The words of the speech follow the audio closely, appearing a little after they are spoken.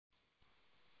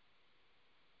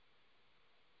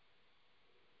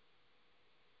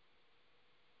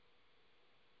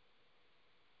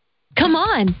Come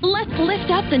on, let's lift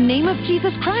up the name of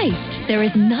Jesus Christ. There is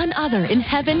none other in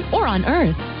heaven or on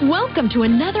earth. Welcome to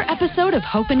another episode of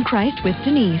Hope in Christ with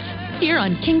Denise, here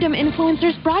on Kingdom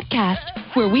Influencers Broadcast,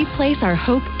 where we place our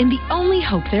hope in the only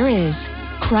hope there is,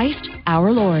 Christ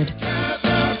our Lord.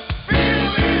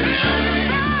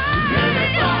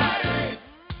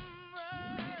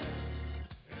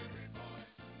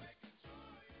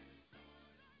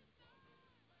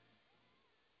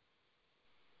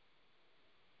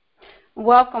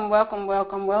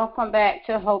 Welcome back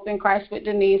to Hope in Christ with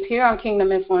Denise here on Kingdom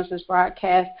Influencers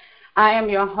Broadcast. I am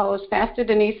your host, Pastor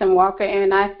Denise Walker,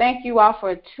 and I thank you all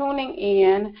for tuning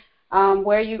in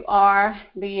where you are,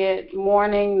 be it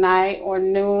morning, night, or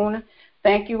noon.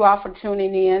 Thank you all for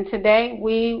tuning in. Today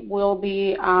we will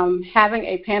be having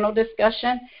a panel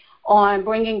discussion on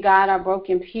bringing God our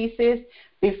broken pieces.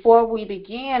 Before we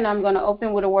begin, I'm going to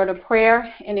open with a word of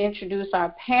prayer and introduce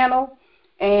our panel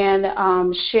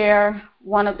and share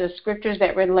one of the scriptures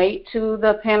that relate to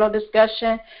the panel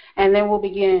discussion, and then we'll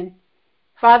begin.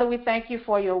 Father, we thank you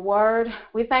for your word.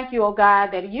 We thank you, oh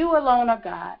God, that you alone are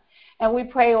God. And we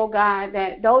pray, oh God,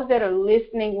 that those that are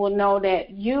listening will know that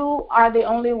you are the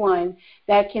only one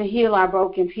that can heal our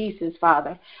broken pieces,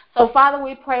 Father. So, Father,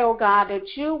 we pray, oh God,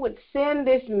 that you would send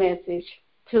this message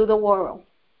to the world,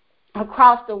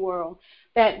 across the world,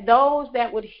 that those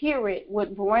that would hear it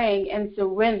would bring and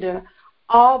surrender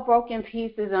all broken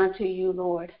pieces unto you,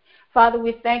 Lord. Father,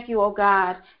 we thank you, oh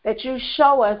God, that you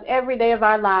show us every day of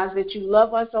our lives that you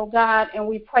love us, oh God, and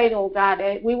we pray, oh God,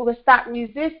 that we will stop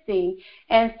resisting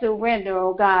and surrender,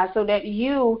 oh God, so that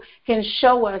you can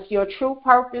show us your true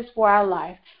purpose for our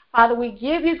life. Father, we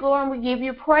give you glory and we give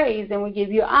you praise and we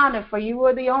give you honor, for you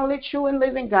are the only true and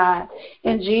living God.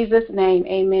 In Jesus' name,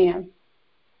 amen.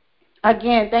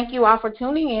 Again, thank you all for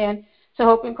tuning in to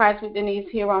Hope in Christ with Denise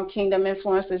here on Kingdom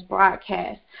Influencers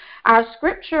Broadcast. Our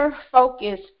scripture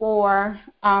focus for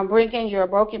bringing your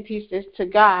broken pieces to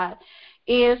God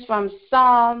is from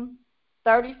Psalm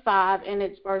 35, and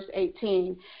it's verse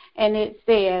 18. And it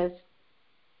says,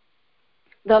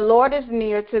 "The Lord is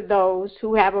near to those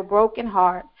who have a broken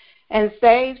heart and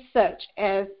saves such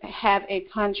as have a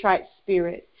contrite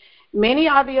spirit. Many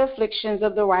are the afflictions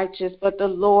of the righteous, but the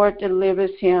Lord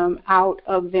delivers him out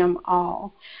of them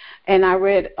all." And I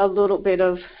read a little bit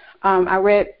of, I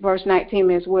read verse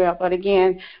 19 as well. But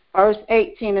again, verse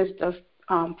 18 is the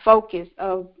focus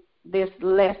of this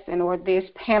lesson or this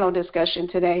panel discussion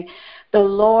today. The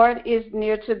Lord is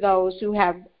near to those who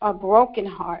have a broken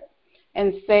heart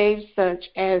and saves such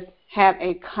as have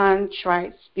a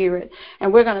contrite spirit.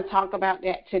 And we're going to talk about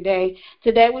that today.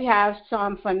 Today we have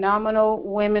some phenomenal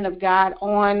women of God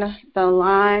on the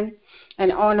line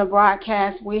and on the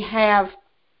broadcast. We have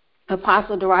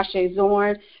Apostle Derashay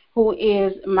Zorn, who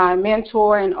is my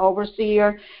mentor and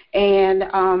overseer,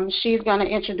 and she's going to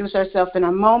introduce herself in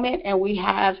a moment. And we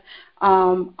have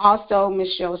also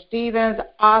Michelle Stevens,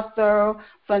 author,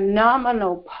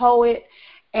 phenomenal poet,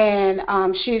 and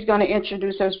she's going to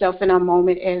introduce herself in a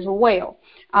moment as well.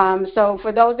 So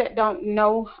for those that don't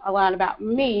know a lot about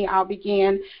me, I'll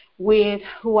begin with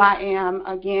who I am.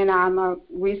 Again, I'm a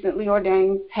recently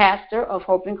ordained pastor of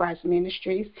Hope in Christ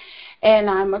Ministries, and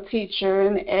I'm a teacher,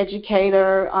 an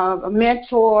educator, a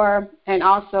mentor, and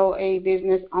also a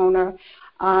business owner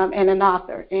and an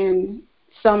author, and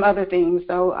some other things.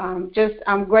 So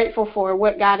I'm grateful for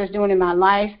what God is doing in my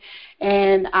life,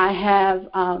 and I have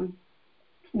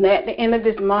at the end of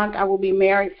this month, I will be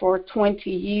married for 20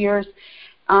 years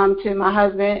to my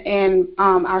husband, and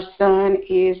our son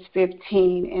is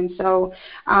 15. And so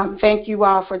thank you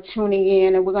all for tuning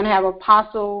in. And we're going to have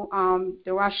Apostle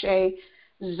Derashay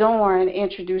Zorn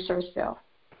introduce herself.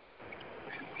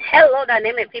 Hello,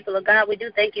 dynamic people of God. We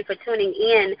do thank you for tuning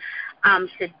in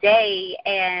today,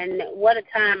 and what a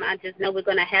time I just know we're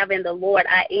going to have in the Lord.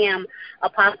 I am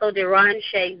Apostle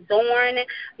Derashay Zorn,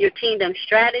 your kingdom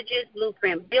strategist,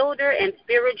 blueprint builder, and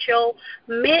spiritual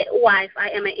midwife. I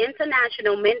am an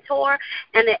international mentor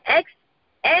and an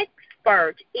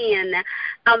expert in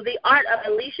the art of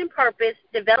unleashing purpose,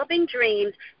 developing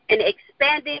dreams, and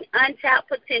expanding untapped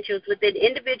potentials within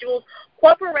individuals,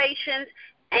 corporations,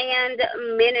 and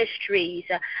ministries.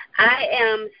 I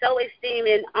am so esteemed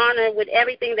and honored with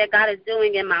everything that God is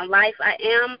doing in my life. I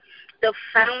am the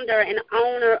founder and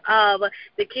owner of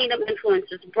the Kingdom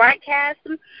Influencers Broadcast,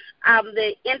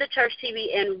 the In the Church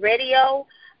TV and radio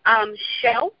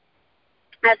show.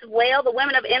 as well, the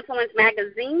Women of Influence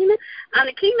magazine,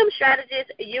 the Kingdom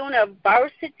Strategist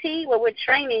University, where we're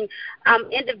training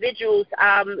individuals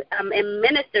and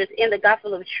ministers in the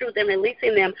gospel of truth and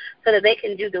releasing them so that they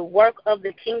can do the work of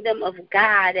the kingdom of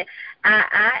God.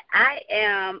 I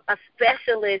am a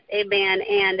specialist, amen,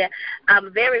 and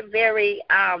I'm very, very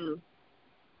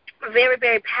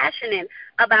passionate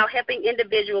about helping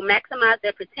individuals maximize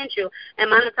their potential and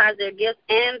monetize their gifts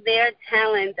and their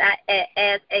talents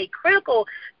as a critical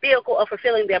vehicle of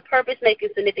fulfilling their purpose, making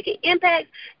significant impact,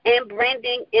 and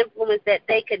branding influence that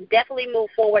they can definitely move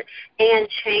forward and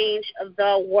change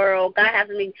the world. God has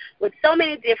me with so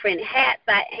many different hats.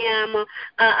 I am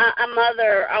a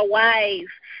mother, a wife.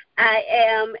 I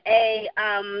am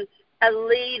a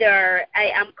leader. I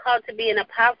am called to be an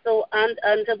apostle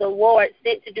unto the Lord,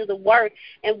 sent to do the work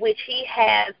in which he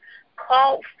has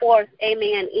called forth,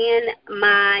 amen, in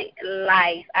my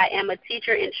life. I am a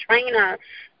teacher and trainer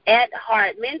at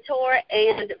heart, mentor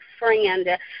and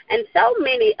friend, and so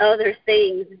many other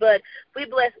things. But we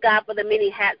bless God for the many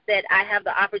hats that I have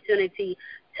the opportunity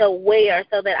to wear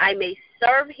so that I may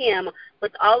serve him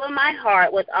with all of my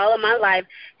heart, with all of my life,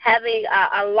 having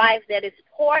a life that is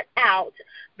poured out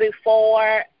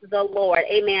before the Lord.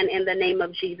 Amen. In the name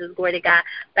of Jesus. Glory to God.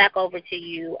 Back over to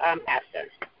you, Pastor.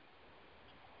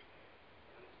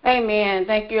 Amen.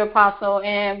 Thank you, Apostle.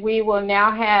 And we will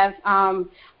now have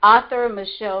author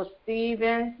Michelle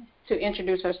Stevens to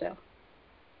introduce herself.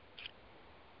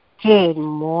 Good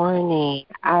morning.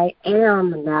 I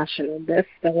am a national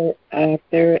bestselling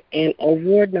author and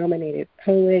award-nominated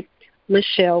poet,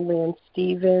 Michelle Lynn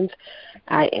Stevens.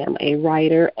 I am a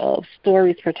writer of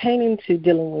stories pertaining to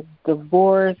dealing with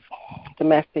divorce,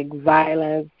 domestic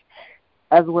violence,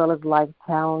 as well as life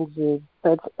challenges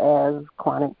such as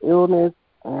chronic illness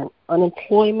and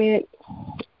unemployment,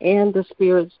 and the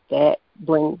spirits that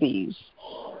bring these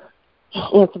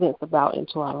incidents about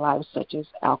into our lives, such as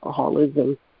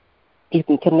alcoholism. You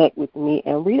can connect with me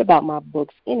and read about my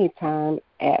books anytime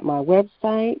at my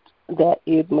website. That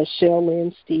is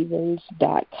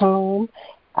MichelleLynnStevens.com.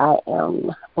 I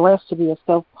am blessed to be a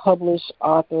self-published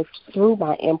author through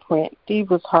my imprint,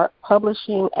 Diva's Heart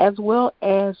Publishing, as well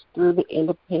as through the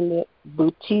independent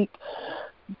boutique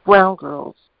Brown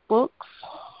Girls Books.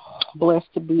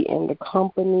 Blessed to be in the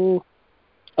company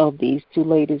of these two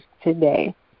ladies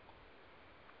today.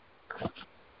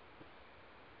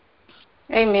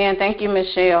 Amen. Thank you,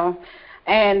 Michelle.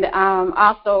 And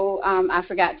also, I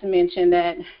forgot to mention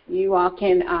that you all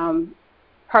can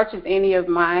purchase any of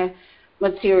my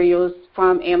materials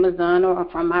from Amazon or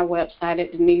from my website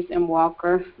at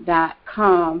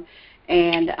DeniseMWalker.com.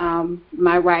 And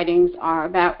my writings are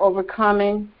about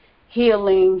overcoming,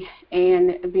 healing,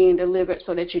 and being delivered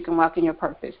so that you can walk in your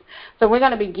purpose. So we're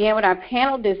going to begin with our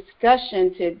panel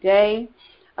discussion today.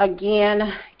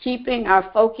 Again, keeping our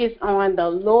focus on the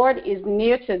Lord is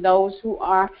near to those who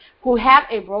have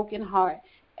a broken heart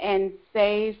and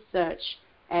save such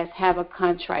as have a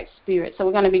contrite spirit. So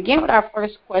we're going to begin with our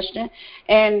first question.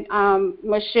 And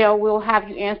Michelle, we'll have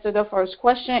you answer the first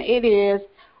question. It is,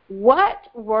 what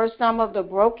were some of the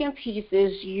broken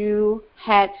pieces you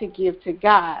had to give to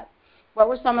God? What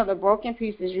were some of the broken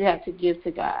pieces you had to give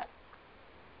to God?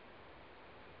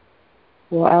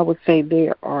 Well, I would say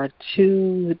there are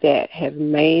two that have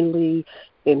mainly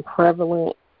been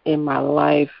prevalent in my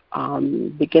life.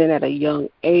 Beginning at a young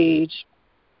age,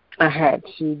 I had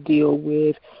to deal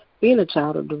with being a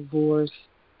child of divorce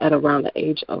at around the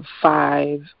age of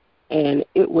 5, and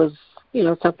it was,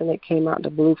 something that came out of the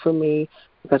blue for me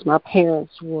because my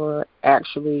parents were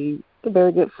actually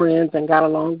very good friends and got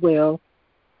along well,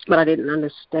 but I didn't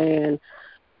understand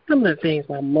some of the things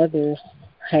my mother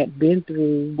had been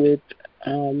through with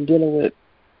dealing with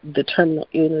the terminal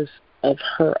illness of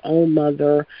her own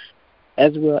mother,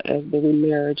 as well as the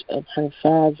remarriage of her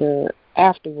father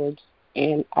afterwards,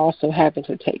 and also having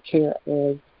to take care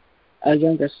of a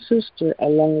younger sister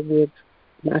along with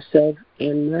myself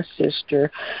and my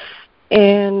sister.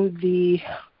 And the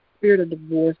spirit of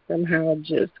divorce somehow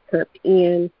just crept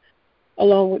in,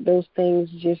 along with those things,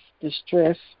 just the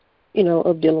stress,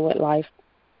 of dealing with life.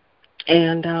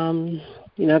 And,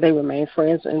 they remained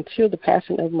friends until the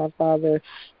passing of my father,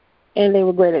 and they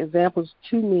were great examples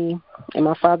to me. And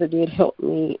my father did help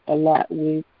me a lot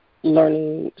with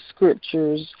learning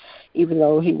scriptures, even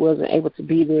though he wasn't able to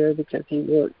be there because he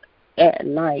worked at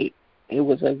night. It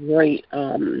was a great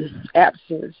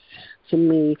absence to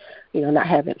me, not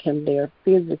having him there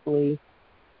physically.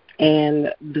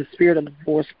 And the spirit of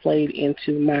divorce played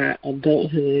into my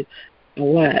adulthood a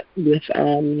lot with,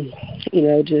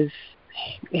 just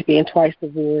being twice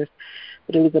divorced.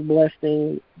 But it was a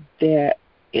blessing that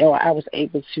I was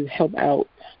able to help out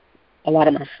a lot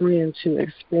of my friends who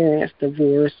experienced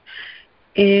divorce.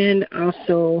 And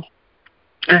also,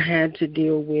 I had to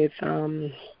deal with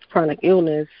chronic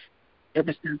illness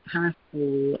ever since high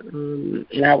school,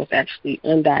 and I was actually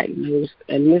undiagnosed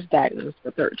and misdiagnosed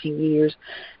for 13 years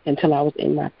until I was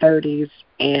in my 30s,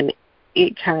 and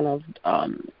it kind of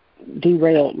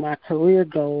derailed my career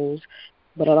goals.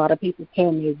 But a lot of people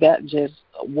tell me that just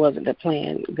wasn't the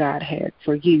plan God had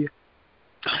for you.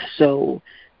 So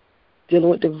dealing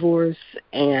with divorce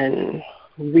and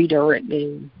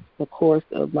redirecting the course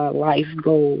of my life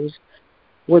goals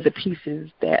were the pieces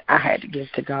that I had to give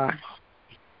to God.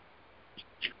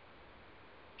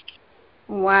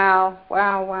 Wow.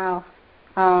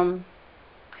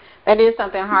 That is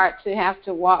something hard to have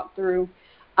to walk through.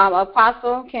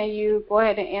 Apostle, can you go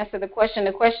ahead and answer the question?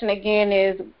 The question again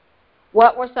is,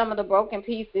 what were some of the broken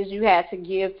pieces you had to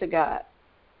give to God?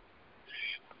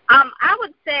 I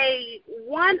would say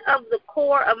one of the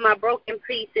core of my broken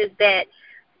pieces that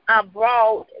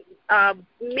brought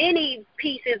many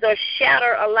pieces or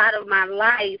shatter a lot of my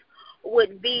life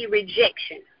would be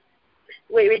rejection.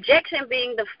 With rejection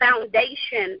being the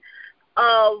foundation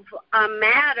of a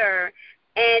matter,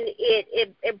 and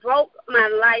it broke my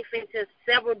life into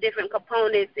several different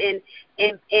components and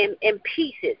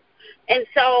pieces. And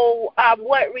so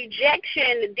what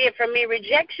rejection did for me,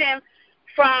 rejection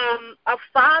from a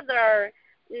father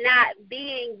not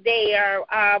being there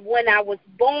when I was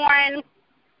born,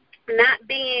 not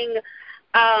being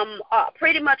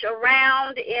pretty much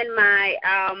around in my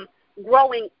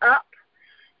growing up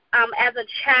as a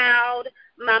child,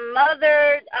 my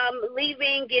mother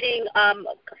leaving, getting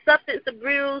substance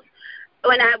abuse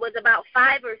when I was about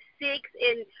 5 or 6,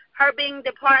 and her being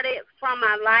departed from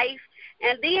my life,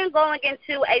 and then going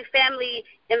into a family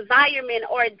environment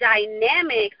or a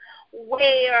dynamic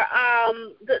where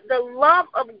the love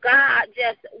of God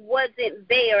just wasn't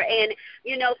there. And,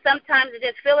 sometimes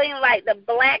just feeling like the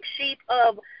black sheep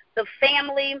of the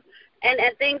family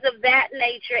and things of that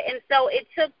nature. And so it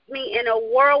took me in a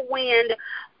whirlwind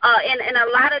in a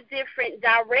lot of different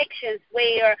directions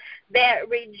where that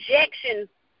rejection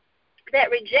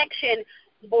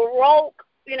broke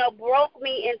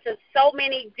me into so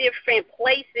many different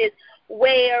places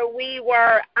where we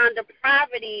were under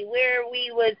poverty, where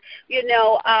we was, in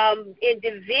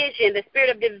division. The spirit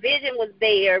of division was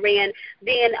there, and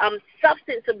then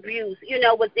substance abuse,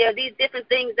 was there. These different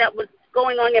things that was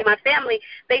going on in my family,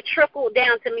 they trickled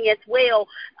down to me as well,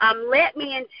 led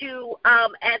me into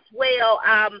as well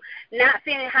not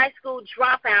feeling high school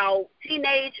dropout,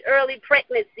 teenage early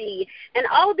pregnancy, and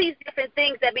all these different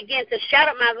things that began to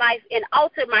shatter my life and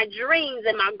alter my dreams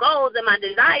and my goals and my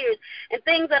desires and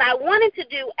things that I wanted to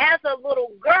do as a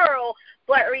little girl,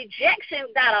 but rejection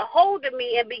got a hold of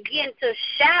me and began to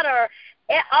shatter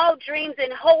all dreams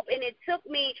and hope, and it took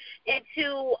me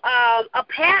into a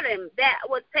pattern that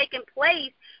was taking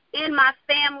place in my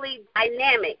family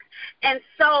dynamics. And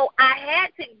so I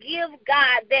had to give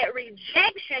God that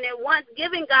rejection, and once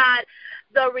giving God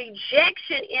the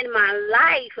rejection in my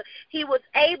life, he was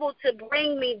able to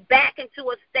bring me back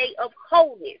into a state of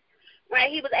wholeness. Right,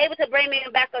 he was able to bring me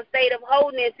back a state of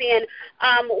wholeness in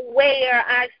where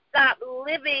I stopped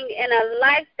living in a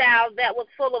lifestyle that was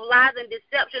full of lies and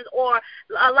deceptions, or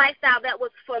a lifestyle that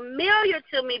was familiar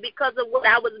to me because of what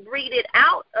I was breeded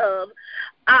out of.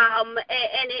 And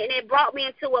it brought me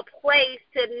into a place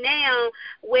to now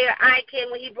where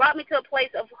when he brought me to a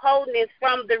place of wholeness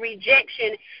from the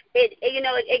rejection, it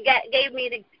gave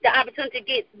me the opportunity to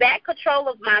get back control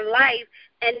of my life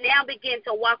and now begin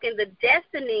to walk in the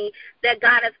destiny that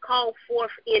God has called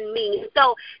forth in me.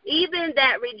 So even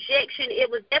that rejection, it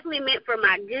was definitely meant for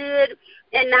my good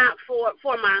and not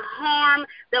for my harm.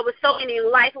 There were so many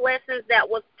life lessons that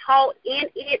was taught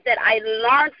in it, that I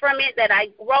learned from it, that I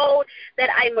grew, that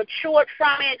I matured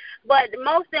from it. But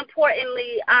most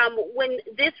importantly, when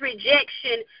this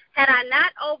rejection, had I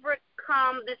not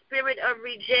overcome the spirit of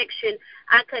rejection,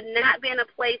 I could not be in a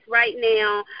place right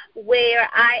now where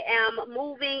I am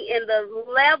moving in the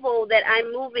level that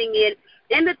I'm moving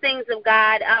in the things of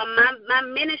God. My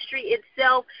ministry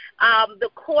itself, the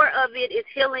core of it is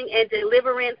healing and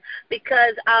deliverance,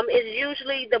 because it's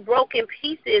usually the broken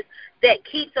pieces that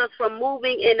keeps us from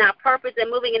moving in our purpose and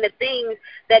moving in the things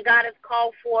that God has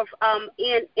called forth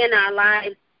in our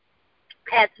lives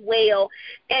as well.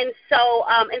 And so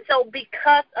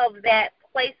because of that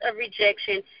place of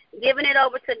rejection, giving it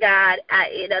over to God,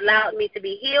 it allowed me to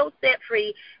be healed, set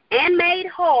free, and made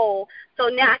whole, so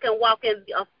now I can walk in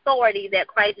the authority that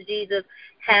Christ Jesus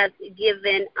has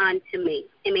given unto me.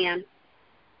 Amen.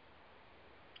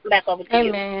 Back over to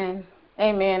you. Amen.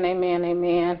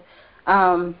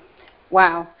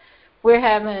 Wow. We're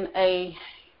having a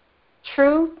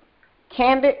true,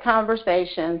 candid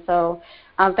conversation. So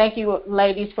thank you,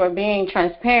 ladies, for being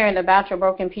transparent about your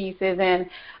broken pieces. And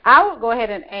I would go ahead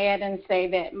and add and say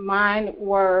that mine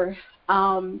were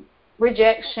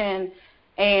rejection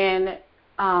and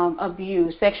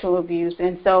abuse, sexual abuse.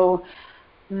 And so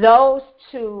those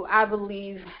two, I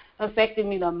believe, affected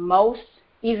me the most,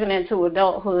 even into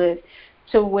adulthood,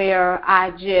 to where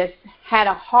I just had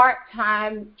a hard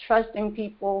time trusting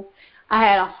people. I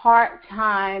had a hard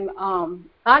time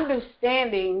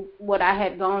understanding what I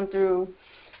had gone through.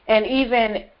 And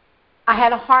even I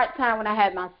had a hard time when I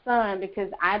had my son,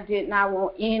 because I did not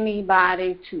want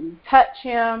anybody to touch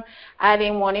him. I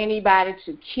didn't want anybody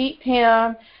to keep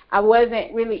him. I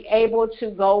wasn't really able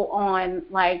to go on,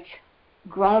 like,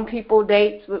 grown people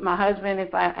dates with my husband,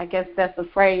 if I guess that's the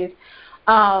phrase,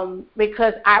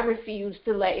 because I refused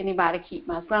to let anybody keep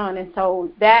my son. And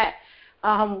so that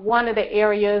one of the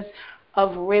areas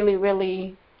of really,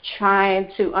 really trying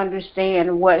to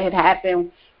understand what had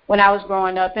happened when I was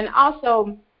growing up. And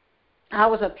also, I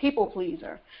was a people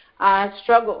pleaser. I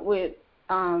struggled with,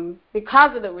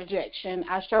 because of the rejection,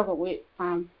 I struggled with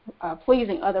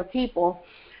pleasing other people.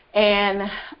 And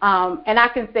I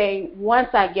can say, once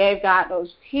I gave God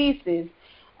those pieces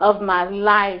of my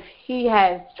life, he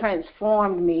has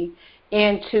transformed me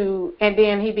into, and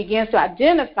then he begins to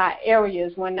identify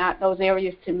areas when not those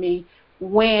areas to me,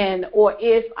 when or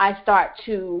if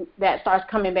that starts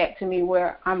coming back to me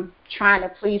where I'm trying to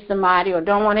please somebody or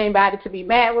don't want anybody to be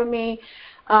mad with me,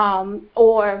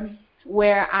 or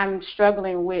where I'm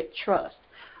struggling with trust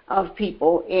of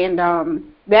people. And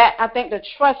that, I think the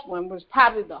trust one was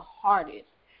probably the hardest,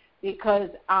 because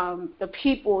the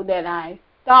people that I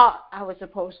thought I was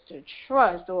supposed to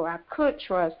trust or I could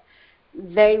trust,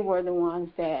 they were the ones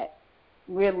that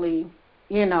really,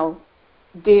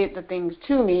 did the things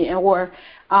to me, or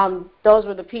those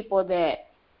were the people that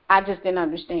I just didn't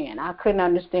understand. I couldn't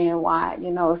understand why,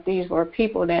 if these were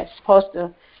people that's supposed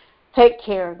to take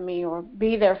care of me or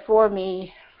be there for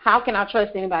me, how can I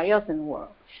trust anybody else in the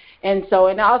world? And so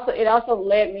it also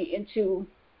led me into,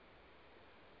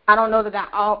 I don't know that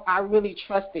I really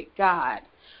trusted God.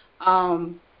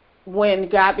 When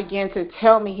God began to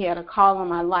tell me he had a call on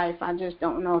my life, I just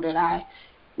don't know that I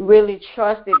really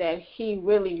trusted that he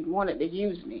really wanted to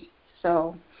use me.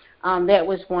 So that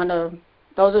was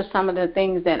those are some of the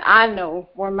things that I know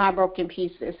were my broken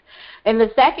pieces. And the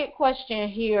second question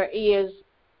here is,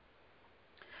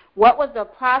 what was the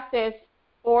process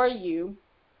for you?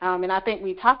 And I think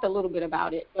we talked a little bit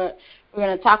about it, but we're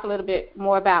going to talk a little bit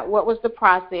more about what was the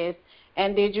process,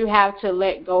 and did you have to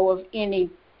let go of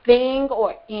anything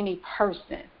or any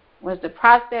person? Was the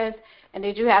process, and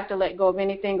did you have to let go of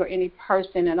anything or any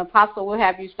person? And Apostle, we'll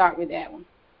have you start with that one.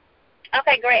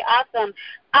 Okay, great, awesome.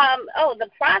 The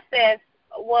process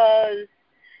was,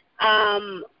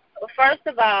 first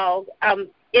of all,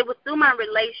 it was through my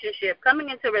coming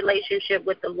into relationship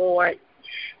with the Lord.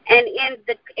 And in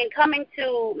coming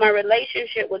to my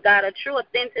relationship with God, a true,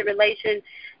 authentic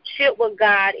relationship with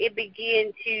God, he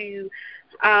began to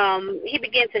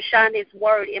shine his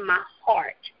word in my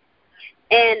heart.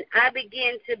 And I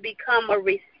began to become a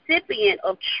recipient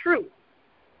of truth.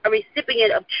 And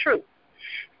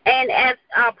as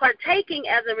partaking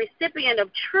as a recipient of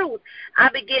truth, I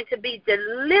began to be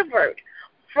delivered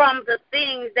from the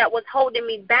things that was holding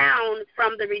me bound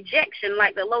from the rejection,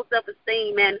 like the low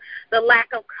self-esteem and the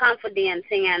lack of confidence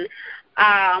and,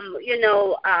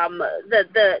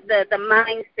 the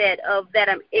mindset of that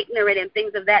I'm ignorant and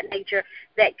things of that nature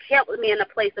that kept me in a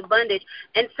place of bondage.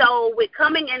 And so with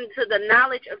coming into the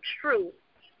knowledge of truth,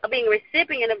 of being a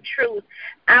recipient of truth,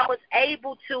 I was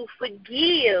able to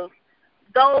forgive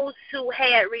those who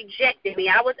had rejected me.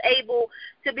 I was able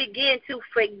to begin to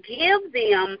forgive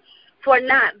them for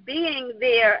not being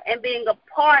there and being a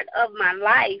part of my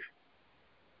life.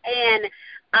 And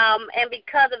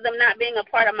because of them not being a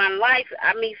part of my life,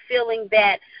 me feeling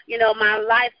that, my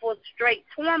life was straight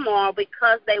turmoil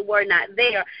because they were not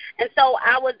there. And so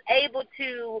I was able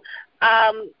to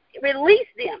release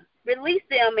them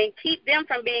and keep them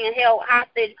from being held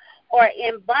hostage or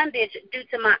in bondage due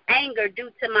to my anger, due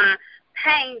to my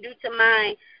pain, due to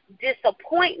my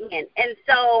disappointment. And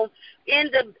so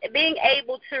in the being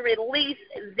able to release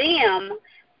them,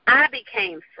 I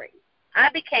became free.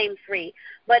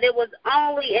 But it was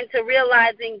only into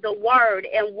realizing the word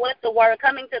and what the word,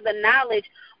 coming to the knowledge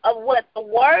of what the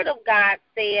word of God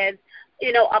says,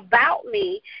 about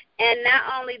me. And not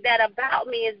only that about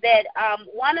me is that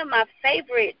one of my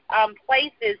favorite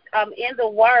places in the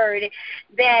word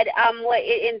that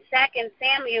in 2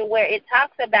 Samuel, where it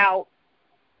talks about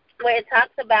where it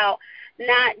talks about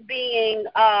not being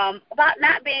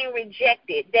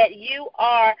rejected, that you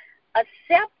are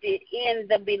accepted in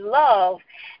the beloved,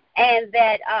 and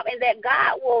that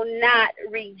God will not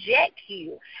reject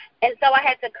you. And so I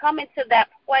had to come into that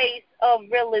place of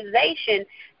realization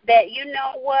that, you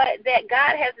know what, that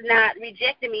God has not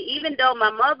rejected me, even though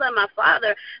my mother and my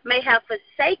father may have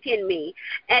forsaken me.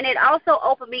 And it also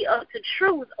opened me up to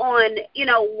truth on, you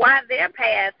know, why their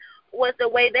path was the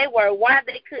way they were, why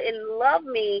they couldn't love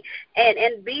me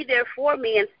and be there for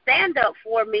me and stand up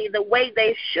for me the way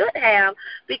they should have,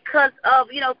 because of,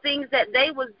 you know, things that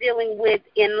they was dealing with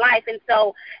in life. And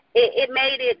so it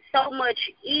made it so much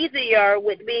easier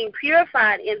with being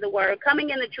purified in the word, coming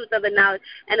in the truth of the knowledge,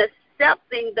 and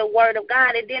accepting the word of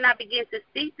God. And then I began to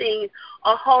see things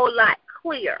a whole lot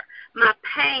clearer. My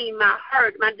pain, my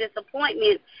hurt, my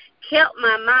disappointment kept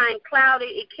my mind clouded.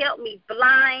 It kept me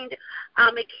blind.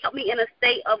 It kept me in a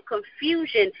state of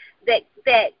confusion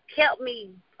that kept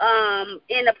me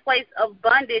in a place of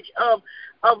bondage, of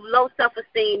low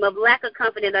self-esteem, of lack of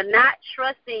confidence, of not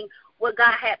trusting what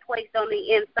God had placed on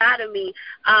the inside of me,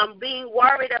 being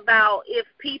worried about if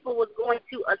people was going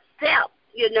to accept,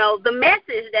 you know, the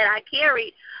message that I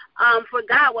carried for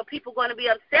God, what people going to be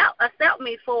accept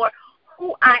me for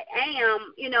who I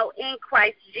am, you know, in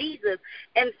Christ Jesus.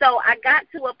 And so I got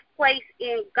to a place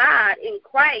in God, in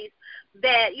Christ,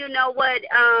 that, you know what,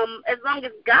 as long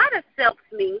as God accepts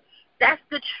me, that's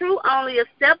the true only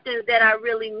acceptance that I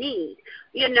really need.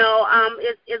 You know,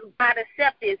 it's God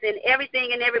acceptance, and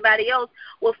everything and everybody else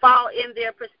will fall in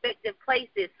their respective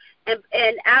places.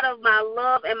 And out of my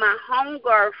love and my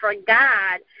hunger for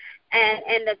God,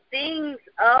 and the things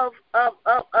of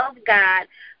God,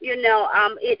 you know,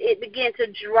 it began to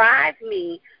drive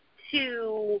me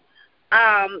to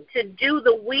do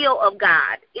the will of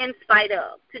God in spite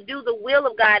of, to do the will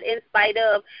of God in spite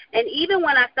of. And even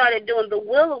when I started doing the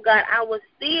will of God, I was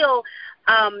still,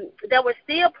 there were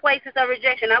still places of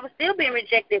rejection. I was still being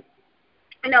rejected,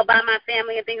 you know, by my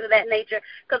family and things of that nature,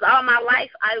 because all my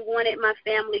life I wanted my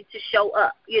family to show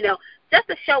up, you know, just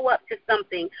to show up to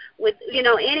something with, you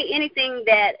know, anything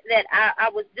that I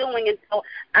was doing. And so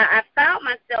I found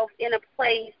myself in a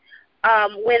place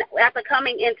when after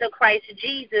coming into Christ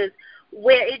Jesus,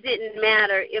 where it didn't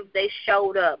matter if they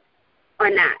showed up or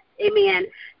not. Amen.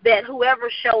 That whoever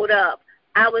showed up,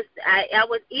 I was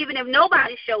even if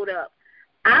nobody showed up,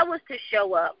 I was to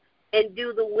show up and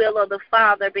do the will of the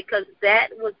Father, because that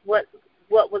was what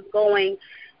was going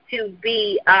to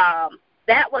be,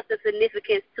 that was the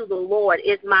significance to the Lord,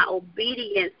 is my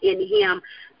obedience in Him,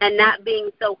 and not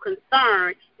being so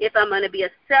concerned if I'm going to be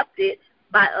accepted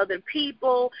by other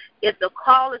people, if the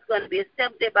call is going to be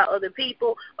accepted by other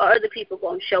people, or other people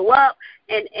going to show up,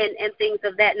 and things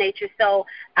of that nature. So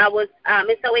I was, and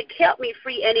so it kept me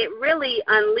free, and it really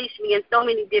unleashed me in so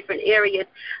many different areas,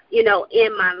 you know,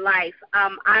 in my life.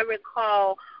 I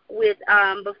recall with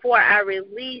before I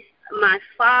released my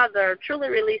father, truly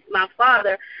released my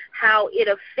father, how it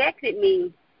affected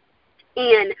me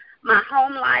in my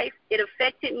home life. It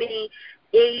affected me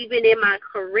even in my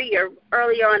career.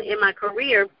 Earlier on in my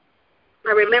career,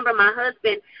 I remember my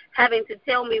husband having to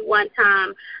tell me one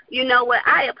time, you know what,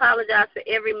 I apologize for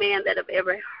every man that have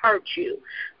ever hurt you,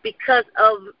 because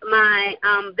of my,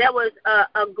 there was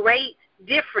a great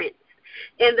difference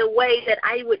in the way that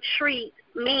I would treat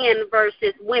men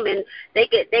versus women. They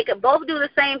could both do the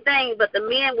same thing, but the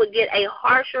men would get a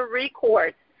harsher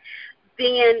recourse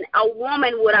than a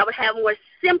woman would. I would have more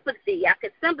sympathy. I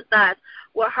could sympathize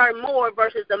with her more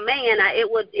versus a man. It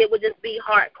would just be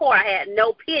hardcore. I had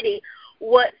no pity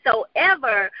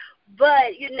whatsoever.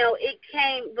 But you know, it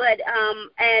came. But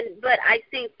I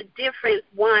seen the difference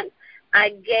once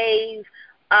I gave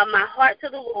my heart to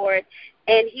the Lord,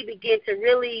 and He began to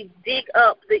really dig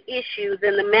up the issues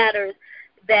and the matters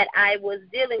that I was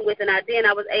dealing with, and then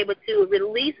I was able to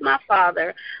release my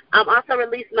father, also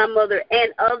release my mother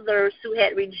and others who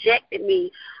had rejected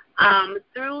me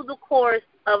through the course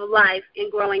of life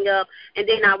and growing up. And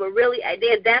then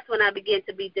that's when I began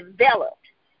to be developed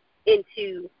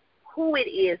into who it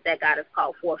is that God has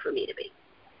called for me to be.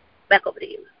 Back over to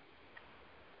you.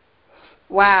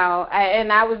 Wow.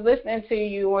 And I was listening to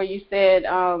you where you said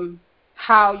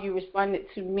how you responded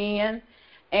to men.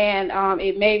 And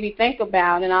it made me think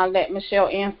about, and I'll let Michelle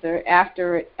answer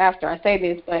after I say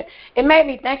this, but it made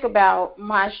me think about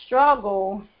my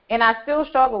struggle, and I still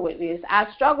struggle with this. I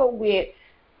struggle with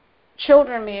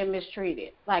children being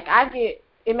mistreated. Like,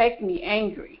 it makes me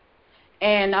angry.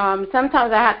 And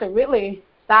sometimes I have to really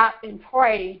stop and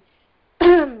pray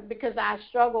because I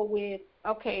struggle with,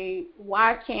 okay,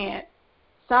 why can't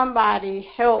somebody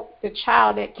help the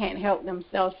child that can't help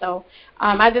themselves. So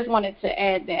I just wanted to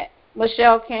add that.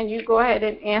 Michelle, can you go ahead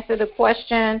and answer the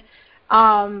question?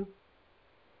 And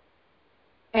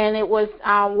it was,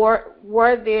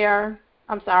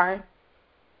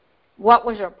 what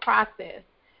was your process?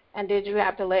 And did you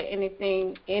have to let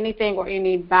anything or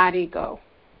anybody go?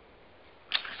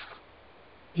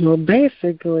 Well,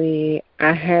 basically,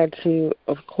 I had to,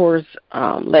 of course,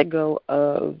 let go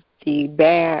of the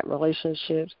bad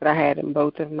relationships that I had in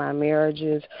both of my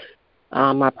marriages.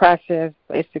 My process,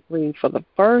 basically, for the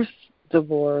first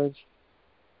divorce,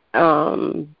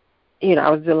 I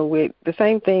was dealing with the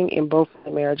same thing in both of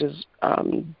the marriages,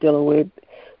 dealing with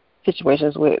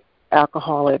situations with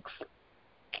alcoholics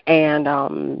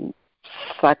and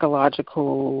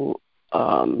psychological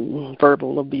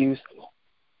verbal abuse.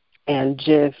 And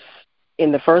just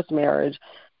in the first marriage,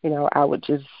 I would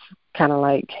just kind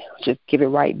of just give it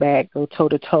right back, go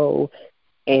toe-to-toe,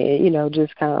 and,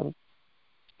 just kind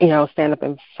of, stand up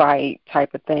and fight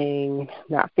type of thing,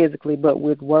 not physically, but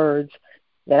with words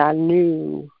that I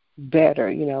knew better.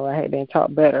 I had been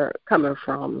taught better coming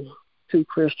from two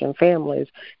Christian families,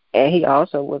 and he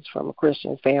also was from a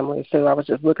Christian family. So I was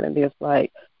just looking at this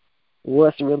like,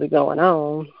 what's really going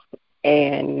on?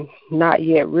 And not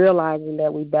yet realizing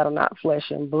that we battle not flesh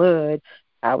and blood,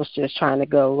 I was just trying to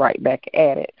go right back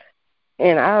at it.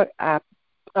 And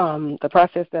the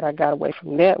process that I got away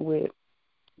from that with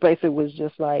basically was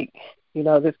just like,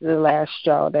 this is the last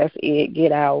straw. That's it.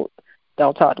 Get out.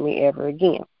 Don't talk to me ever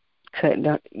again. Cut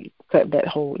that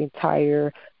whole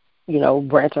entire,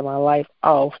 branch of my life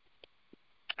off,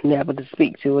 never to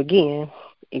speak to again,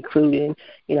 including,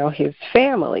 his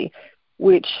family,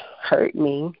 which hurt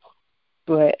me.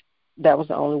 But that was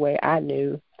the only way I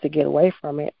knew to get away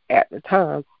from it at the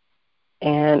time.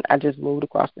 And I just moved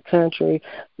across the country.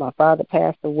 My father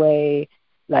passed away,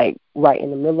 like right in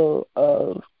the middle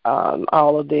of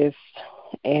all of this.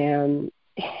 And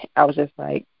I was just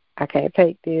like, I can't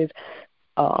take this.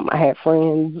 I had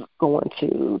friends going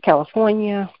to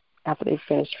California after they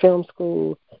finished film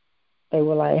school. They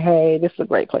were like, hey, this is a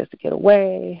great place to get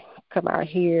away. Come out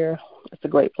here. It's a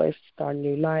great place to start a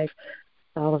new life.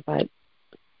 So I was like,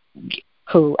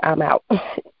 cool, I'm out.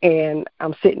 And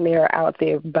I'm sitting there out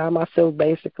there by myself,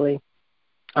 basically.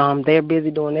 They're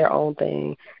busy doing their own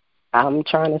thing. I'm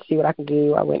trying to see what I can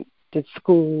do. I went to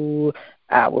school.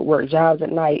 I would work jobs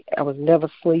at night. I was never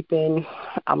sleeping.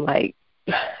 I'm like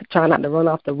trying not to run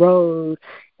off the road.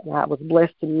 And I was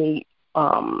blessed to meet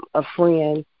a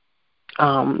friend,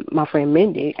 my friend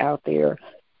Mindy out there,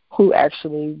 who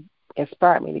actually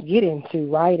inspired me to get into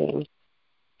writing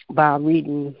by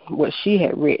reading what she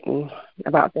had written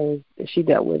about things that she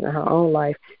dealt with in her own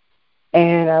life.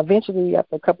 And eventually,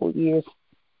 after a couple of years,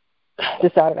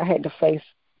 decided I had to face,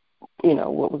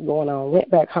 what was going on.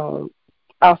 Went back home,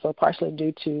 also partially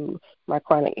due to my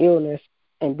chronic illness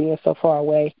and being so far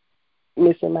away,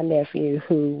 missing my nephew,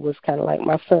 who was kind of like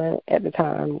my son at the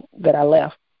time that I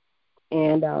left.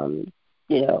 And,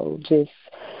 just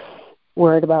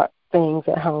worried about things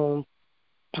at home.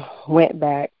 Went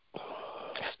back,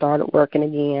 started working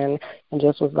again, and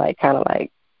just was kind of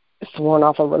sworn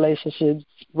off of relationships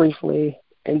briefly,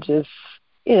 and just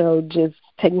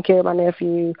taking care of my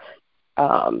nephew.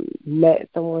 Met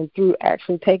someone through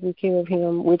actually taking care of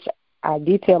him, which I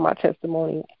detail my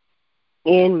testimony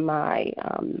in my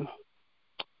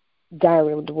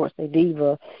Diary of a Divorcee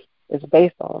Diva. Is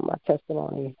based on my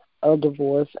testimony of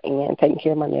divorce and taking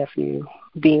care of my nephew,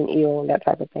 being ill, and that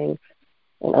type of thing,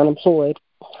 and unemployed.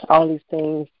 All these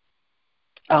things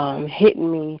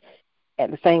hitting me at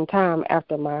the same time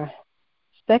after my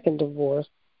second divorce,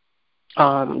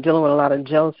 dealing with a lot of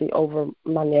jealousy over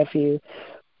my nephew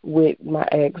with my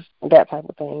ex, that type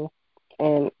of thing,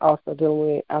 and also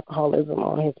dealing with alcoholism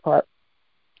on his part.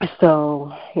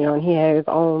 So, and he had his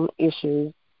own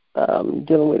issues,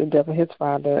 dealing with the death of his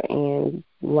father and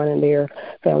running their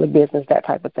family business, that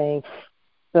type of thing.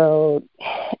 So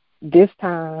this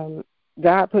time,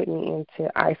 God put me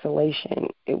into isolation.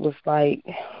 It was like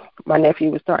my nephew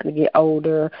was starting to get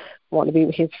older, wanted to be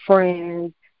with his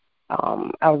friends.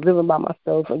 I was living by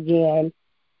myself again,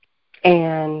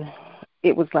 and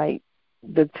it was like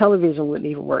the television wouldn't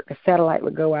even work. The satellite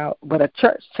would go out, but a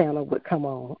church channel would come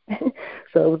on.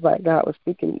 So it was like God was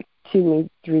speaking to me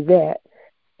through that.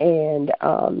 And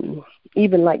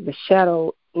even like the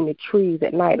shadow in the trees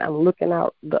at night, I'm looking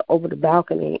out over the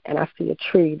balcony, and I see a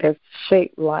tree that's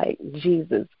shaped like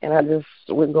Jesus. And I just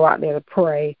would go out there to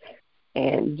pray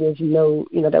and just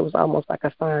that was almost like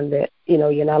a sign that,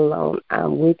 you're not alone,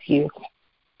 I'm with you.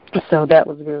 So that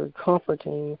was very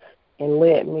comforting and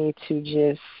led me to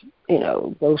just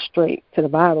go straight to the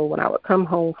Bible. When I would come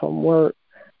home from work,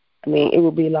 I mean, it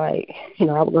would be like, I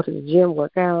would go to the gym,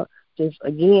 work out, just,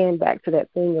 again, back to that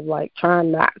thing of, like,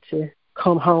 trying not to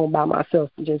come home by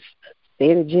myself and just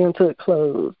stay at the gym till it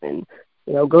closed and,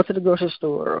 go to the grocery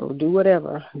store or do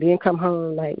whatever. Then come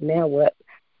home, like, now what?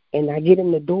 And I get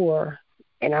in the door,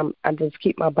 and I just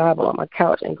keep my Bible on my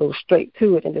couch and go straight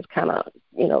to it and just kind of,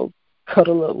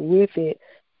 cuddle up with it,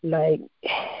 like,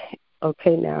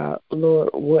 okay, now, Lord,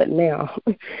 what now?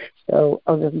 So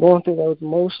I was just going through those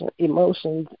emotions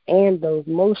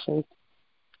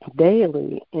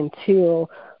daily until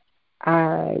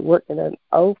I worked in an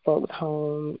old folks'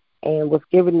 home and was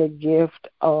given the gift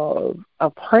of a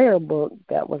prayer book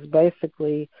that was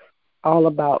basically all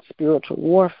about spiritual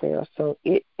warfare. So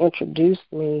it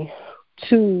introduced me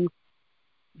to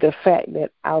the fact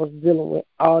that I was dealing with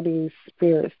all these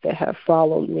spirits that have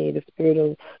followed me, the spirit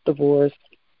of divorce,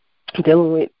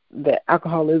 dealing with the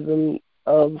alcoholism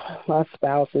of my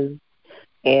spouses.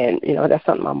 And, that's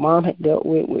something my mom had dealt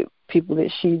with people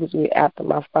that she was with after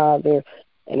my father,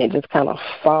 and it just kind of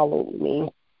followed me.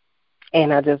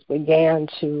 And I just began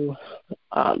to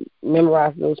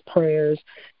memorize those prayers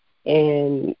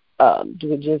and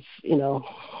do it just,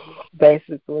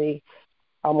 basically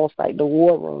almost like the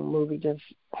War Room movie, just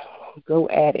go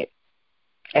at it.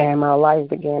 And my life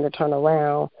began to turn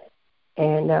around,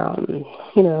 and,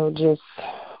 just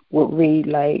would read,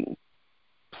 like,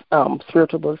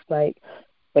 spiritual books, like,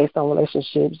 based on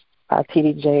relationships by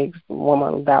T.D. Jakes,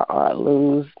 Woman Thou Art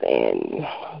Loosed, and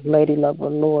Lady Love the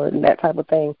Lord, and that type of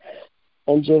thing,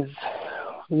 and just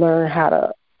learn how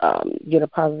to get a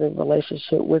positive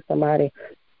relationship with somebody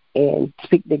and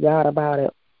speak to God about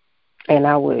it. And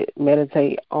I would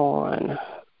meditate on,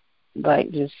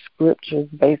 like, just scriptures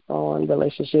based on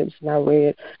relationships. And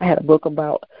I had a book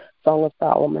about Song of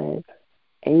Solomon,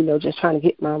 and, just trying to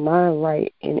get my mind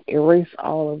right and erase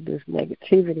all of this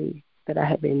negativity that I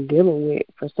had been dealing with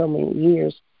for so many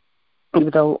years. Even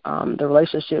though the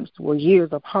relationships were years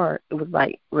apart, it was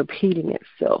like repeating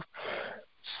itself.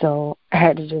 So I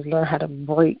had to just learn how to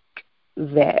break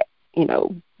that,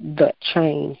 that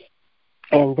chain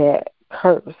and that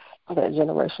curse, that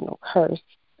generational curse.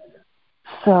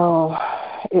 So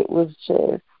it was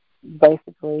just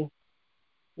basically,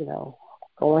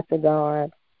 going to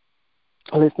God,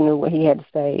 listening to what he had to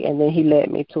say, and then he led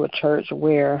me to a church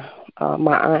where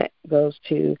my aunt goes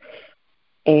to,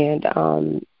 and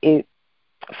it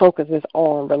focuses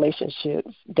on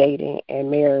relationships, dating, and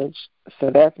marriage.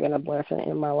 So that's been a blessing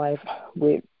in my life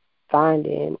with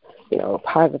finding,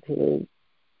 positive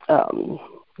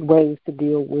ways to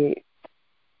deal with,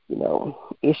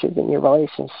 issues in your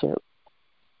relationship.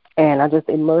 And I just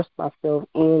immersed myself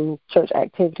in church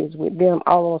activities with them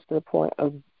almost to the point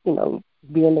of,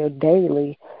 being there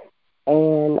daily.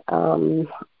 And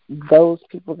those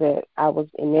people that I was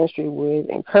in ministry with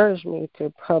encouraged me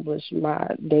to publish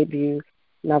my debut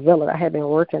novella that I had been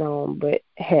working on but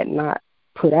had not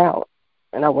put out.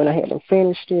 And I went ahead and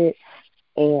finished it.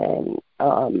 And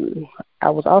I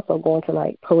was also going to,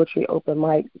 like, poetry open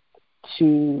mic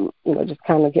to, just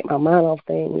kind of get my mind off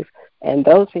things. And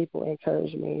those people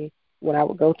encouraged me when I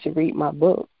would go to read my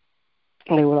book.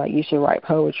 And they were like, you should write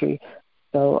poetry.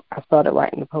 So I started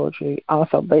writing the poetry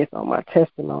also based on my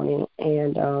testimony.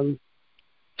 And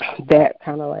that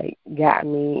kind of, like, got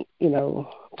me,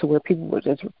 to where people were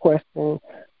just requesting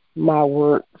my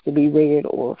work to be read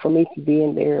or for me to be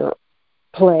in their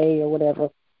play or whatever.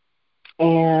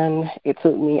 And it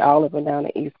took me all up and down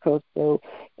the East Coast. So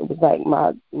it was like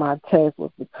my test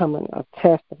was becoming a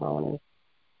testimony.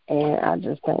 And I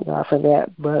just thank God for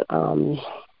that. But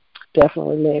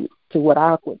definitely led to what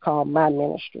I would call my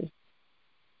ministry.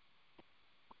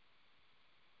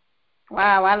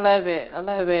 Wow, I love it. I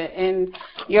love it. And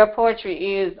your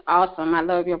poetry is awesome. I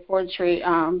love your poetry.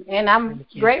 And I'm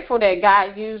grateful that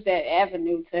God used that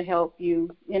avenue to help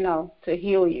you, to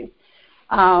heal you.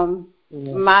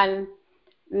 My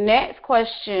next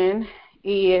question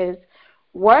is,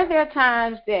 were there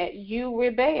times that you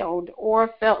rebelled or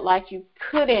felt like you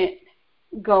couldn't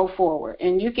go forward?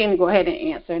 And you can go ahead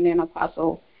and answer, and then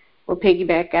Apostle will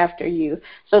piggyback after you.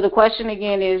 So the question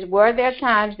again is, were there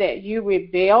times that you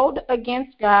rebelled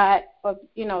against God, or,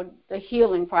 the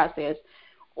healing process,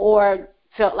 or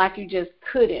felt like you just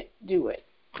couldn't do it?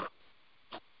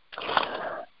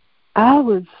 I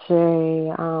would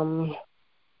say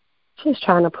just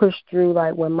trying to push through,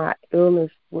 like, when my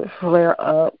illness would flare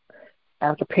up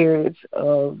after periods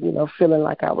of, feeling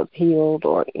like I was healed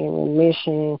or in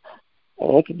remission,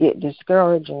 and it could get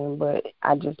discouraging, but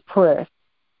I just pressed.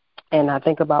 And I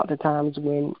think about the times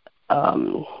when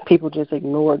people just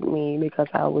ignored me because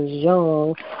I was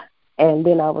young, And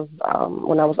then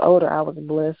when I was older, I was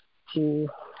blessed to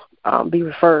be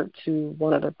referred to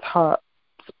one of the top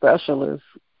specialists,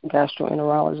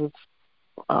 gastroenterologists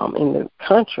in the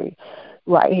country,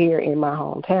 right here in my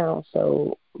hometown.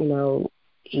 So,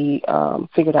 he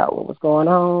figured out what was going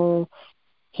on.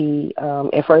 He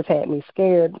at first had me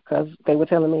scared because they were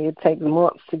telling me it'd take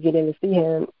months to get in to see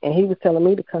him, and he was telling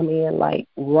me to come in like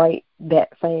right that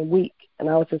same week. And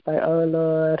I was just like, oh,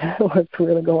 Lord, what's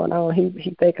really going on?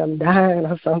 He think I'm dying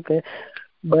or something.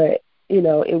 But,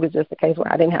 it was just a case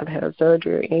where I didn't have to have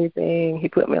surgery or anything. He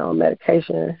put me on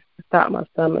medication to stop my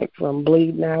stomach from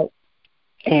bleeding out.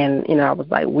 And, I was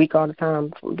like weak all the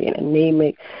time from being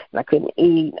anemic, and I couldn't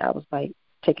eat. I was like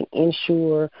taking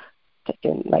Ensure,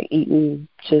 eating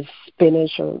just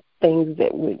spinach or things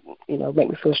that would, make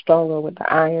me feel stronger with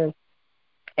the iron.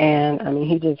 And,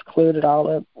 he just cleared it all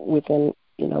up within,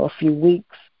 a few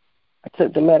weeks. I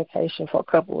took the medication for a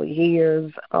couple of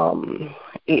years.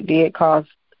 It did cause,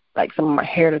 some of my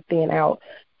hair to thin out,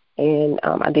 and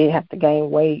I did have to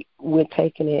gain weight with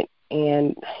taking it.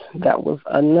 And that was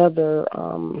another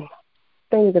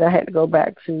thing that I had to go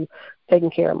back to, taking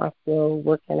care of myself,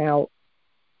 working out.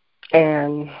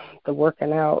 And the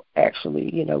working out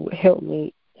actually, helped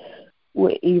me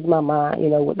ease my mind,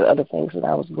 with the other things that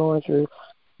I was going through.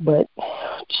 But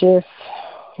just,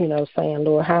 saying,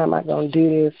 Lord, how am I going to do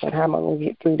this and how am I going to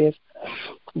get through this?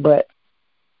 But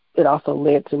it also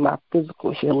led to my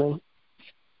physical healing.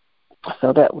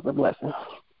 So that was a blessing.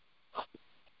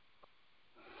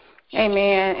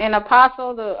 Amen. And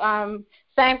Apostle, the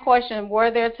same question, were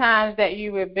there times that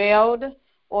you rebelled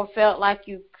or felt like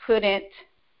you couldn't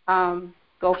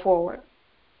go forward?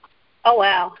 Oh,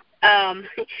 wow.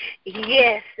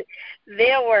 Yes,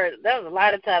 there was a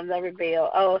lot of times I rebelled.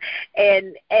 Oh,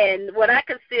 and what I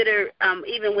consider,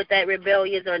 even with that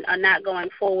rebellious or not going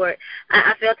forward,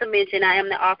 I failed to mention I am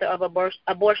the author of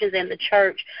Abortions in the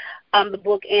Church, the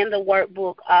book and the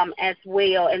workbook as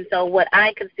well. And so what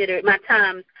I consider my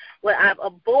times where I've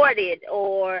aborted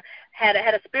or had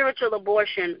a spiritual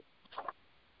abortion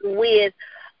with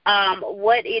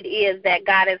what it is that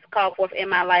God has called forth in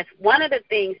my life. One of the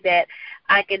things that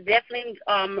I could definitely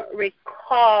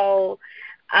recall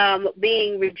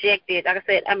being rejected, like I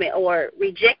said, or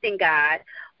rejecting God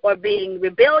or being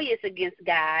rebellious against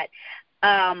God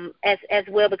as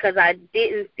well, because I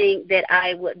didn't think that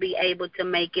I would be able to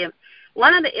make it.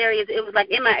 One of the areas, it was like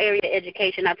in my area of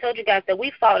education, I told you guys that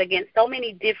we fought against so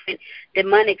many different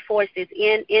demonic forces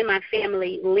in my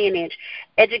family lineage.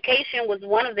 Education was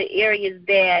one of the areas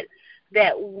that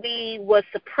we were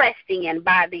suppressed in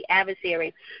by the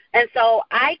adversary. And so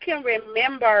I can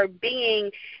remember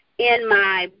being in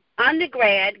my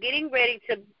undergrad, getting ready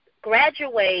to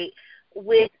graduate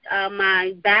with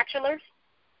my bachelor's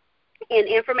in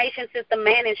information system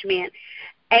management,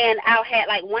 and I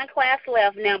had one class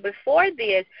left. Now, before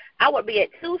this, I would be at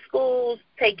 2 schools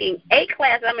taking 8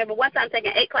 classes. I remember one time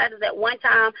taking 8 classes at one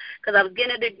time because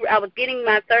I was getting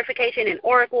my certification in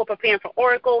Oracle, preparing for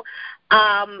Oracle,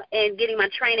 and getting my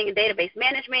training in database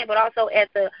management, but also at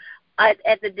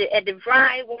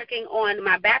DeVry working on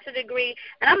my bachelor degree,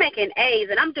 and I'm making A's,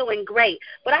 and I'm doing great.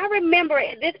 But I remember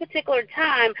at this particular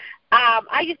time,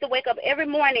 I used to wake up every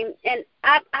morning, and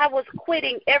I was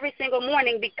quitting every single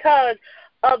morning because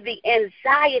of the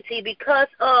anxiety, because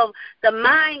of the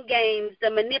mind games,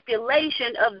 the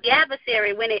manipulation of the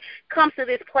adversary when it comes to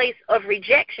this place of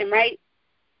rejection, right?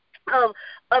 Of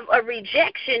a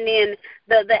rejection in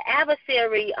the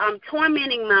adversary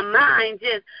tormenting my mind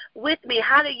just with me.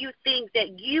 How do you think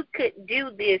that you could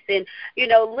do this? And,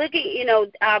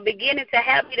 beginning to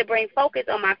have me to bring focus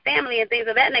on my family and things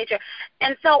of that nature.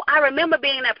 And so I remember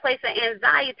being in that place of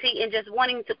anxiety and just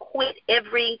wanting to quit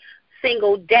every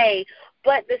single day.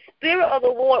 But the Spirit of the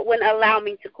Lord wouldn't allow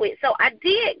me to quit. So I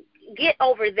did get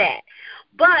over that.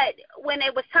 But when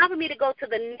it was time for me to go to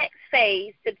the next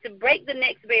phase, to break the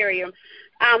next barrier,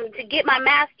 to get my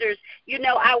master's,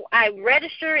 I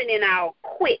registered and then I'll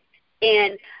quit.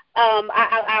 And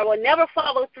I will never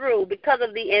follow through because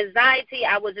of the anxiety.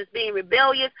 I was just being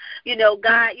rebellious.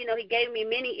 God, He gave me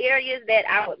many areas that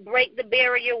I would break the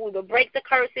barrier. We would break the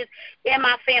curses in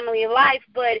my family life.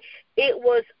 But it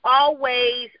was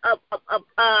always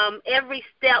every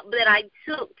step that I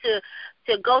took to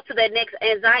go to that next,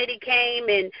 anxiety came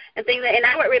and things, and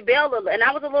I would rebel, and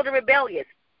I was a little rebellious.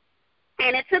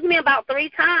 And it took me about 3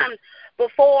 times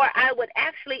before I would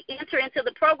actually enter into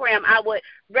the program. I would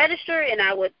register and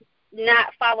I would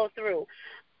not follow through,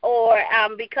 or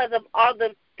because of all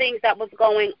the things that was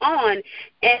going on.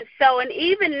 And so, and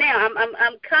even now,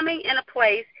 I'm coming in a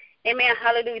place. Amen.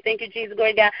 Hallelujah. Thank you, Jesus.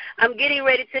 Glory to God. I'm getting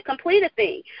ready to complete a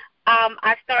thing.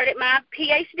 I started my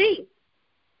PhD.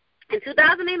 In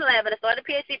 2011, I started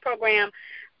a PhD program.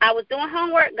 I was doing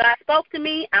homework. God spoke to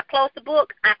me. I closed the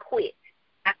book. I quit.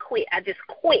 I just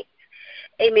quit.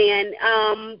 Amen.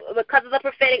 Because of the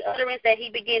prophetic utterance that he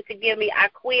began to give me, I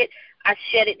quit. I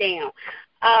shut it down.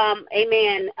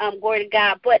 Amen. Glory to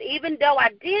God. But even though I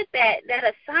did that, that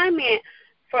assignment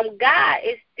from God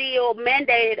is still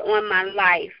mandated on my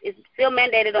life. It's still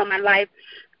mandated on my life.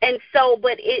 And so,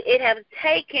 but it has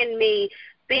taken me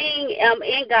being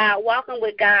in God, walking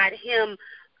with God, him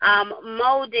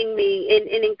molding me and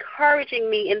encouraging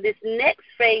me in this next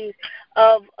phase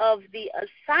of the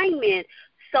assignment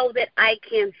so that I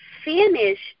can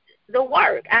finish the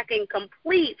work. I can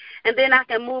complete, and then I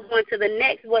can move on to the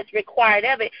next, what's required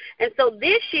of it. And so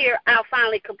this year I'll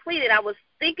finally complete it. I was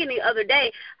thinking the other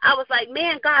day, I was like,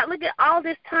 man, God, look at all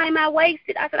this time I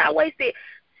wasted. I said, I wasted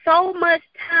so much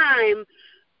time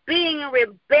being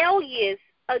rebellious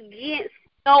against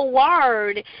the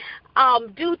word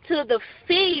due to the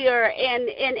fear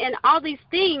and all these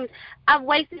things. I've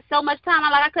wasted so much time.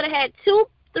 I could have had 2-3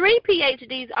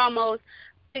 PhDs almost,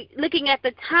 looking at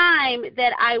the time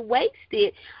that I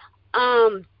wasted.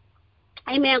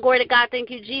 Amen. Glory to God.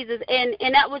 Thank you, Jesus. And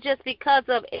that was just because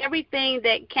of everything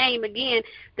that came with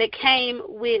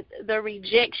the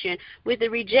rejection,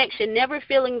 never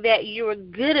feeling that you're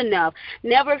good enough,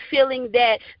 never feeling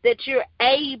that you're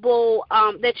able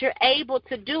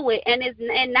to do it. And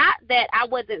not that I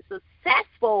wasn't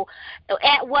successful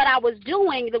at what I was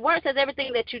doing. The word says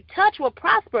everything that you touch will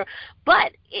prosper,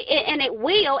 but and it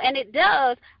will, and it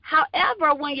does.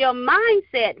 However, when your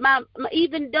mindset,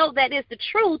 even though that is the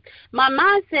truth, my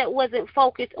mindset wasn't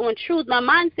focused on truth. My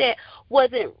mindset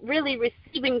wasn't really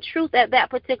receiving truth at that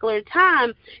particular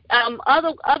time.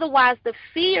 Otherwise, the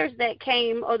fears that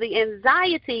came or the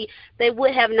anxiety, they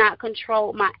would have not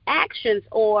controlled my actions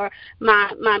or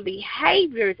my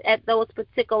behaviors at those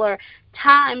particular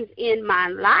times in my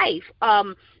life.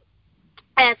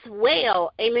 As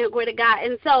well. Amen. Glory to God.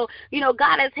 And so,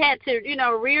 God has had to,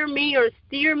 rear me or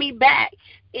steer me back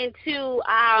into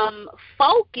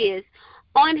focus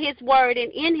on his word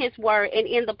and in his word and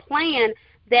in the plan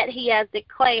that he has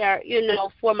declared,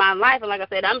 for my life. And like I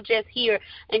said, I'm just here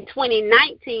in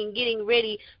 2019 getting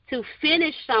ready to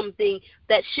finish something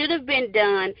that should have been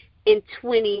done in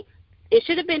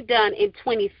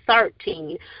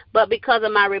 2013, but because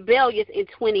of my rebellious in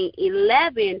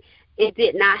 2011, it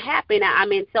did not happen.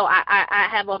 So I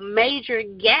have a major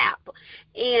gap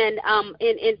in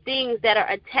things that are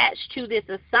attached to this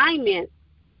assignment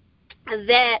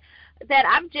that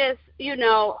I'm just,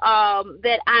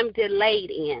 that I'm delayed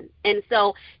in. And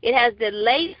so it has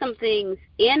delayed some things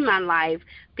in my life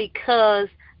because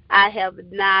I have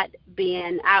not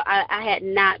been, I had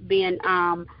not been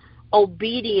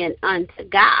obedient unto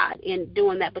God in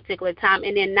doing that particular time,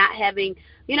 and then not having,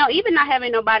 even not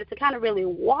having nobody to kind of really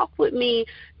walk with me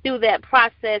through that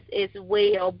process as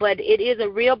well. But it is a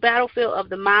real battlefield of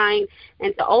the mind,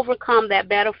 and to overcome that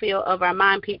battlefield of our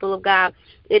mind, people of God,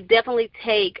 it definitely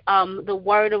take the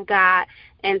word of God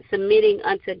and submitting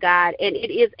unto God, and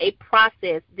it is a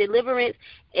process. Deliverance,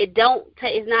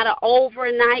 it's not an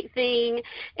overnight thing.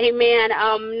 Amen.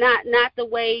 Not the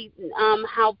way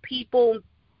how people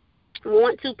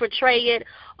want to portray it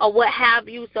or what have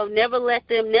you. So never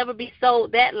be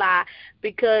sold that lie,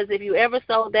 because if you ever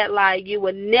sold that lie, you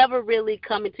will never really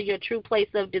come into your true place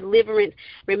of deliverance.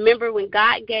 Remember when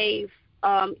God gave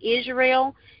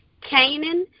Israel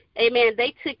Canaan, amen,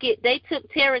 they took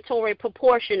territory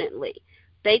proportionately.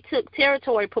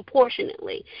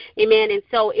 Amen. And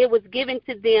so it was given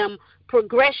to them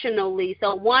progressionally,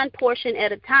 so one portion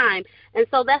at a time. And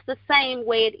so that's the same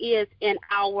way it is in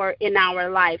our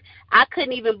life. I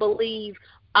couldn't even believe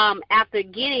after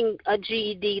getting a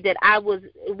GED that I was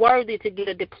worthy to get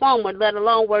a diploma, let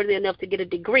alone worthy enough to get a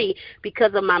degree,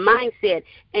 because of my mindset.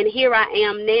 And here I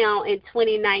am now in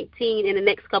 2019. In the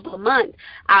next couple of months,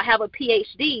 I'll have a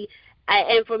PhD.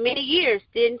 And for many years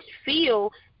didn't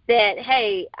feel that,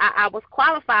 hey, I was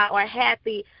qualified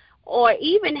or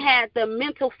even had the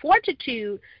mental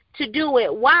fortitude to do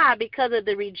it. Why? Because of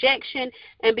the rejection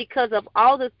and because of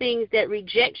all the things that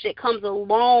rejection comes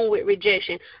along with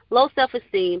rejection. Low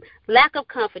self-esteem, lack of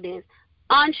confidence,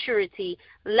 unsurety,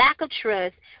 lack of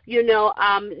trust, no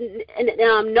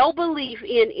belief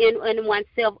in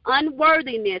oneself,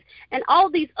 unworthiness, and all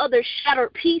these other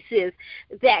shattered pieces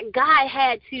that God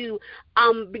had to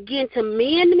begin to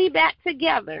mend me back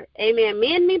together. Amen.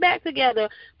 Mend me back together,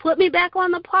 put me back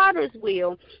on the potter's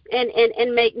wheel, and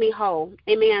make me whole.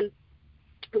 Amen.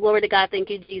 Glory to God. Thank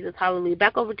you, Jesus. Hallelujah.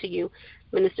 Back over to you,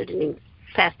 Minister Denise,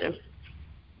 Pastor.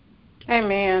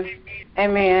 Amen.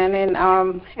 Amen. And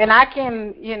I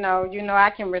can, I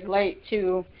can relate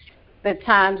to the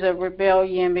times of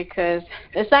rebellion, because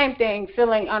the same thing,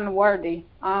 feeling unworthy.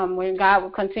 When God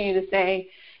would continue to say,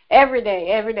 every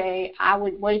day, I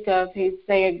would wake up, he'd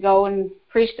say, go and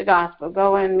preach the gospel,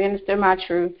 go and minister my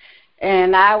truth.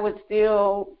 And I would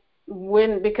still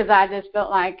wouldn't, because I just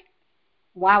felt like,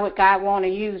 why would God want to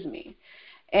use me?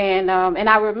 And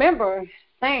I remember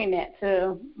saying that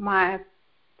to my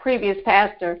previous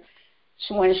pastor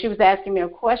when she was asking me a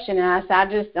question, and I said, I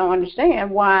just don't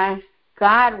understand why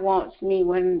God wants me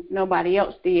when nobody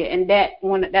else did. And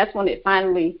that's when it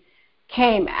finally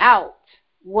came out,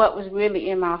 what was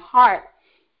really in my heart.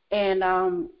 And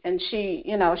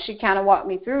she kind of walked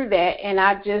me through that, and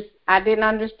I didn't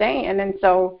understand. And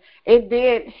so it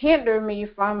did hinder me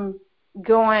from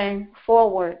going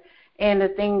forward in the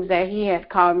things that he had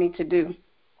called me to do.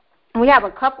 We have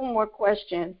a couple more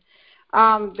questions.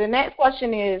 The next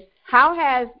question is, how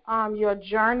has your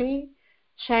journey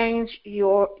changed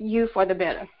you for the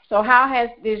better? So how has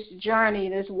this journey,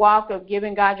 this walk of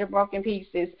giving God your broken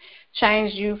pieces,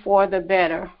 changed you for the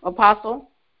better? Apostle?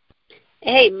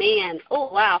 Amen. Oh,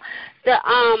 wow. The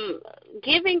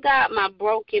giving God my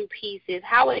broken pieces,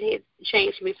 how it has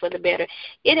changed me for the better.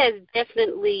 It has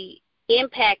definitely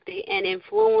impacted and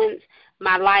influenced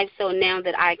my life so now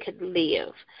that I could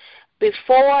live.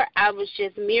 Before, I was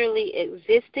just merely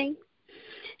existing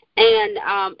and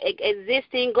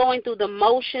existing, going through the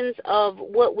motions of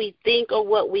what we think or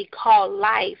what we call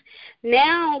life.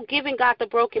 Now, giving God the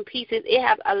broken pieces, it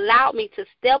has allowed me to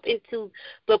step into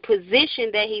the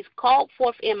position that he's called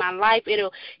forth in my life. It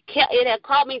has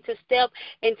called me to step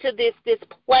into this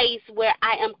place where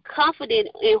I am confident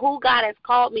in who God has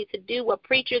called me to do, a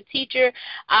preacher, teacher,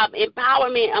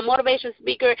 empowerment, a motivation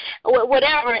speaker,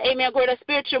 whatever, amen, a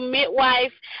spiritual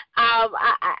midwife.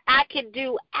 I could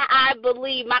do, I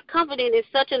believe, my confidence is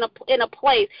such in a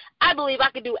place. I believe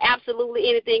I could do absolutely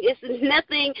anything. It's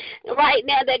nothing right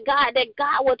now that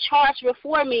God will charge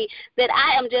before me that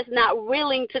I am just not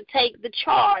willing to take the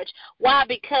charge. Why?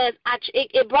 Because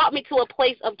it brought me to a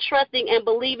place of trusting and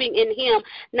believing in him,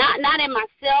 not in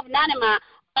myself, not in my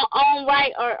own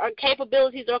right or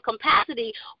capabilities or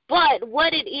capacity, but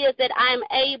what it is that I'm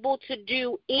able to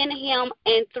do in him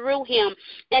and through him.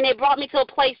 And it brought me to a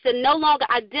place to no longer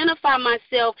identify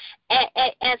myself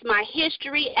as my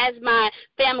history, as my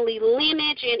family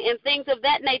lineage and things of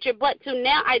that nature, but to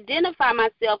now identify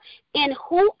myself in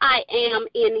who I am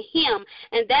in him.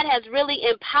 And that has really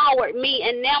empowered me.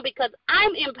 And now, because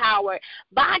I'm empowered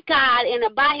by God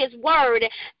and by his word,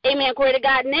 amen, glory to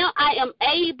God, now I am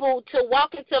able to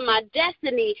walk into my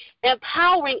destiny,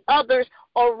 empowering others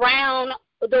around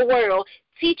the world,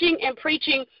 teaching and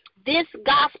preaching this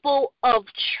gospel of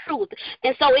truth.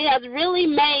 And so it has really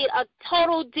made a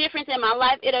total difference in my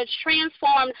life. It has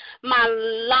transformed my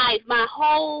life, my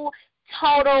whole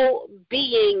total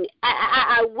being.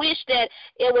 I wish that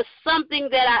it was something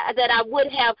that I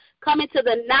would have come into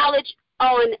the knowledge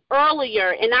on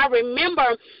earlier. And I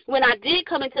remember when I did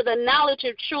come into the knowledge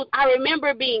of truth, I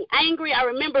remember being angry. I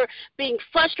remember being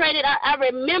frustrated. I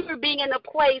remember being in a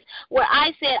place where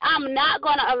I said, I'm not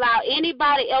going to allow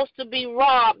anybody else to be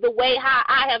robbed the way how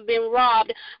I have been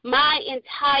robbed my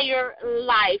entire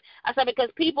life. I said, because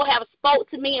people have spoke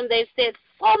to me and they've said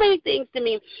so many things to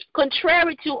me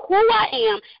contrary to who I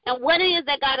am and what it is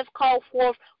that God has called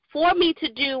forth for me to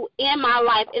do in my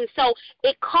life. And so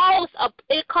it caused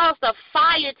a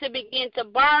fire to begin to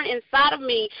burn inside of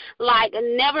me like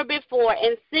never before.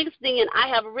 And since then, I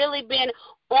have really been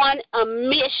on a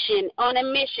mission.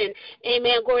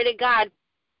 Amen. Glory to God.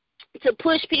 To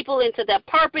push people into their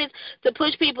purpose, to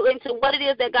push people into what it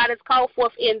is that God has called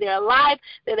forth in their life,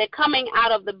 that they're coming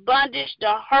out of the bondage,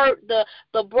 the hurt, the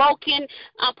broken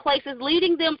places,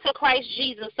 leading them to Christ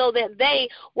Jesus so that they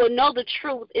will know the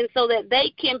truth and so that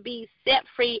they can be set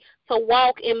free to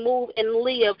walk and move and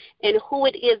live in who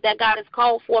it is that God has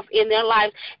called forth in their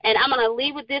lives. And I'm going to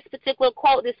leave with this particular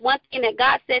quote, this one thing that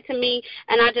God said to me,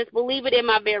 and I just believe it in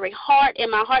my very heart,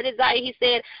 in my heart desire. He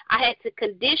said, I had to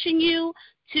condition you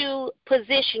to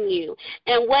position you.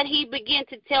 And what he began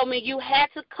to tell me, you had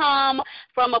to come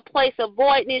from a place of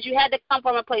voidness. You had to come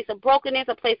from a place of brokenness,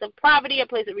 a place of poverty, a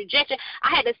place of rejection.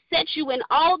 I had to set you in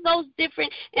all those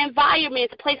different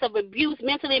environments, a place of abuse,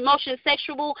 mentally, emotionally,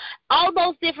 sexual, all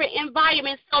those different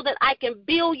environments so that I can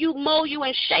build you, mold you,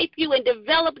 and shape you and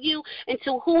develop you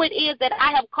into who it is that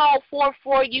I have called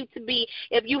for you to be.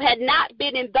 If you had not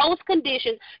been in those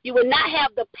conditions, you would not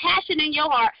have the passion in your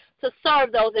heart to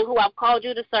serve those in who I've called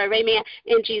you to serve. Amen.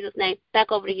 In Jesus' name.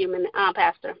 Back over to you,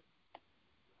 Pastor.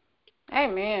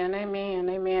 Amen, amen,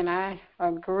 amen. I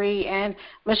agree. And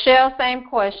Michelle, same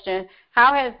question.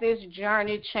 How has this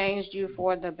journey changed you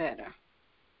for the better?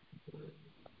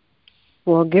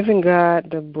 Well, giving God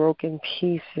the broken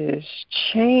pieces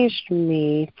changed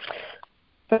me.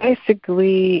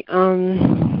 Basically,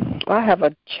 I have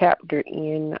a chapter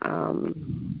in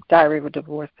Diary of a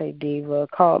Divorcee Diva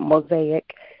called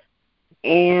Mosaic,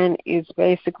 and it's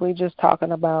basically just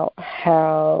talking about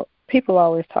how people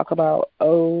always talk about,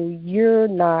 oh, you're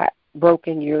not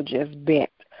broken, you're just bent.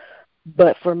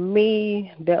 But for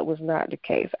me, that was not the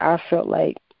case. I felt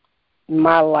like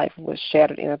my life was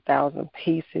shattered in 1,000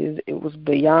 pieces. It was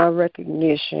beyond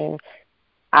recognition.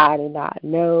 I did not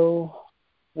know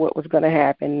what was going to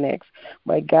happen next.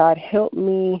 But God helped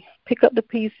me pick up the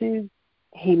pieces.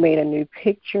 He made a new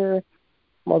picture.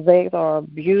 Mosaics are a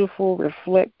beautiful,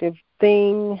 reflective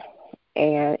thing,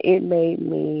 and it made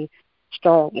me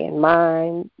strong in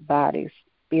mind, body,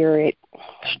 spirit,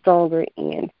 stronger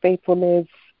in faithfulness,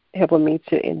 helping me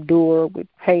to endure with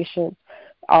patience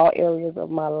all areas of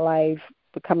my life,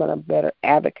 becoming a better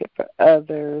advocate for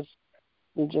others,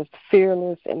 and just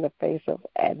fearless in the face of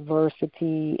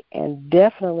adversity, and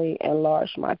definitely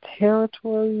enlarged my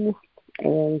territory,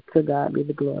 and to God be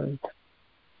the glory.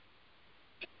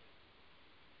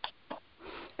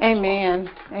 Amen,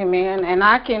 amen. And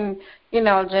I can,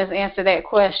 just answer that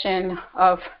question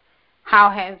of how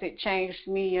has it changed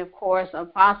me. Of course,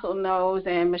 Apostle knows,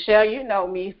 and Michelle, you know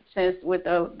me since with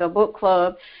the book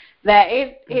club, that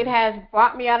it has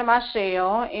brought me out of my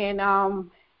shell, and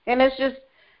it's just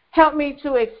helped me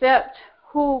to accept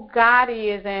who God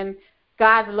is and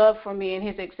God's love for me and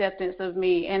His acceptance of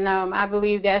me. And I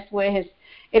believe that's where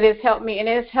it has helped me, and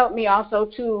it has helped me also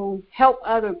to help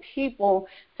other people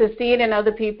to see it in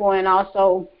other people, and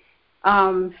also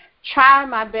try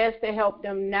my best to help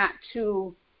them not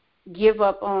to give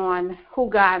up on who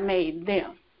God made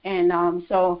them. And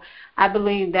so I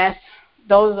believe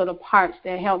those are the parts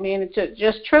that help me, and to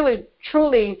just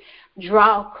truly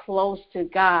draw close to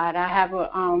God. I have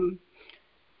a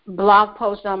blog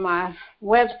post on my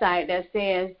website that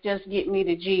says, "Just get me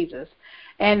to Jesus."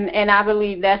 And I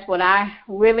believe that's what I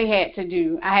really had to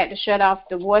do. I had to shut off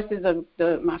the voices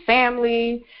of my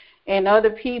family and other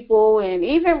people and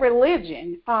even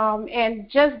religion, and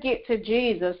just get to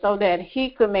Jesus so that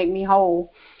He could make me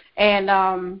whole. And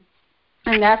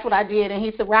that's what I did. And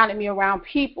He surrounded me around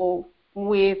people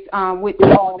with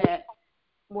people that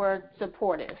were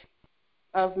supportive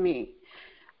of me.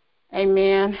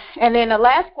 Amen. And then the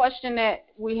last question that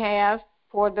we have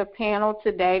for the panel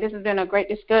today, this has been a great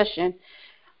discussion,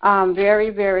 very,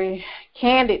 very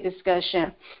candid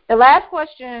discussion. The last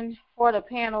question for the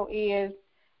panel is,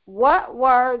 what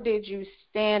word did you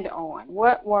stand on?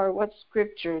 What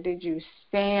scripture did you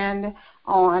stand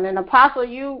on? And Apostle,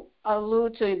 you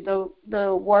allude to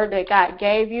the word that God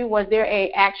gave you. Was there an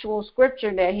actual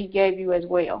scripture that He gave you as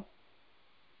well?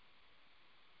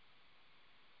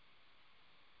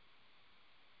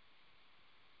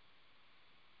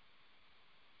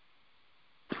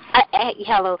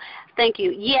 Hello. Thank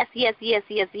you. Yes.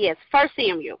 1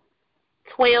 Samuel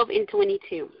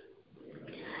 12:22.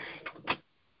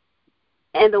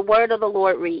 And the word of the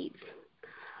Lord reads,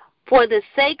 "For the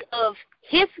sake of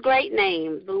His great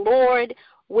name, the Lord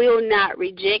will not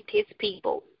reject His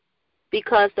people,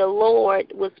 because the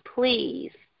Lord was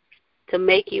pleased to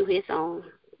make you His own."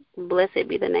 Blessed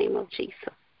be the name of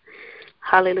Jesus.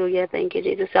 Hallelujah. Thank you,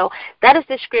 Jesus. So that is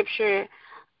the scripture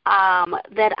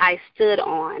that I stood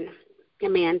on,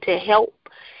 amen, to help,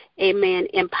 amen,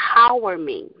 empower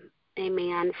me,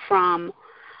 amen, from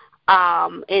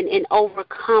in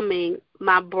overcoming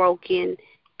my broken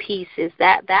pieces.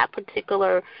 That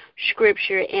particular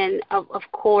scripture, and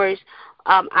of course,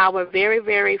 our very,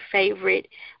 very favorite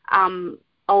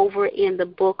over in the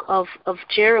book of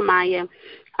Jeremiah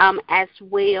as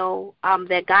well,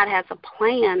 that God has a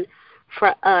plan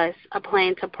for us, a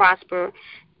plan to prosper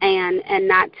and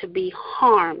not to be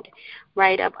harmed,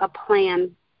 right? A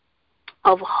plan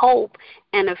of hope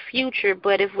and a future.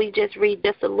 But if we just read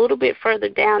just a little bit further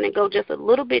down and go just a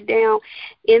little bit down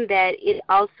in that, it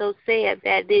also said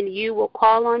that then you will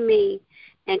call on me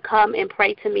and come and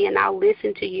pray to me, and I'll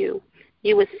listen to you.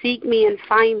 You will seek me and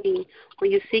find me when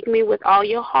you seek me with all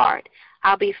your heart.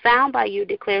 I'll be found by you,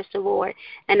 declares the Lord,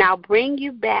 and I'll bring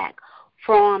you back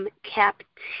from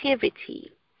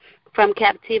captivity.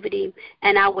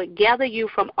 And I will gather you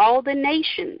from all the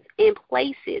nations and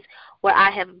places where I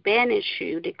have banished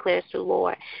you, declares the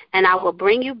Lord, and I will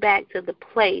bring you back to the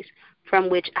place from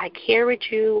which I carried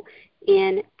you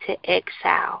into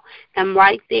exile. And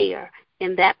right there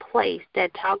in that place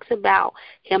that talks about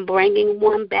him bringing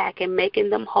one back and making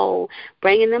them whole,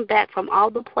 bringing them back from all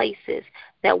the places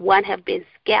that one have been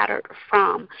scattered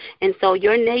from. And so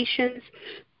your nations,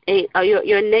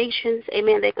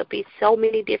 amen, there could be so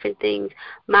many different things.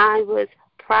 Mine was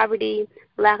poverty,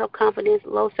 lack of confidence,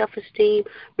 low self-esteem.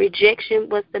 Rejection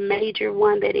was the major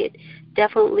one that it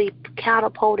definitely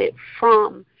catapulted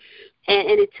from.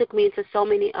 And it took me into so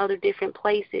many other different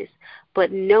places.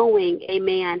 But knowing,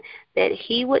 amen, that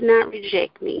he would not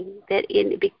reject me,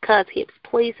 because it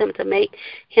pleased him to make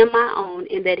him my own,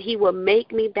 and that he will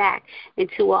make me back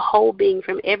into a whole being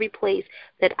from every place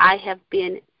that I have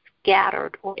been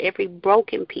scattered, or every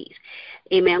broken piece.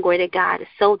 Amen. Glory to God,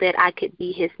 so that I could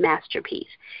be his masterpiece.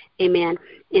 Amen.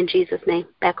 In Jesus' name,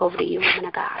 back over to you, woman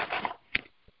of God.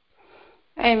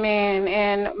 Amen.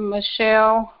 And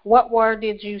Michelle, what word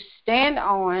did you stand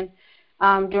on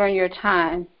during your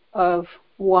time of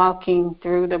walking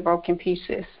through the broken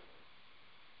pieces?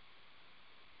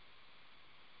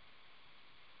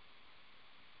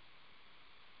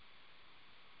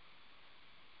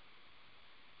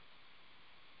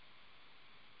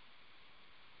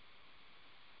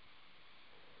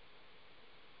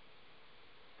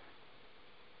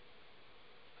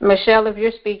 Michelle, if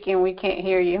you're speaking, we can't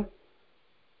hear you.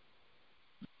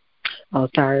 Oh,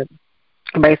 sorry.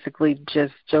 Basically,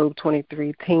 just Job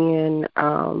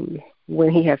 23:10. When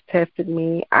he has tested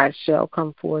me, I shall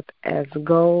come forth as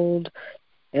gold.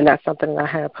 And that's something that I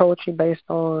have poetry based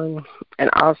on. And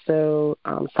also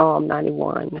Psalm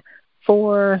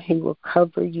 91:4. He will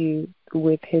cover you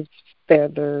with his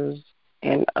feathers,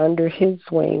 and under his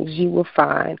wings you will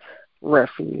find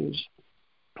refuge.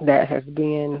 That has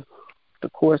been the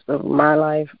course of my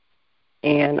life.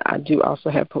 And I do also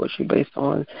have poetry based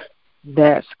on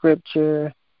that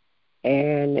scripture,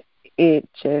 and it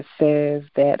just says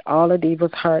that all a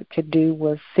diva's heart could do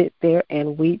was sit there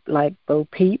and weep like Bo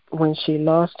Peep when she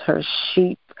lost her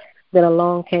sheep. Then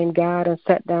along came God and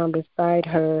sat down beside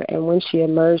her, and when she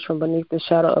emerged from beneath the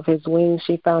shadow of his wings,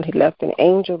 she found he left an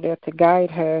angel there to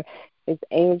guide her. His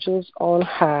angels on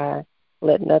high,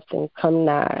 let nothing come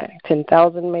nigh.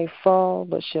 10,000 may fall,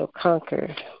 but she'll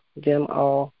conquer them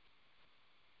all.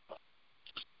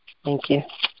 Thank you.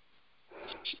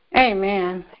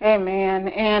 Amen. Amen.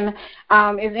 And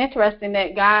it's interesting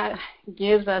that God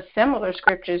gives us similar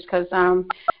scriptures, because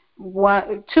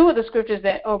two of the scriptures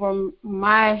that over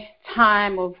my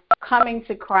time of coming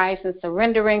to Christ and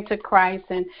surrendering to Christ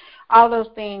and all those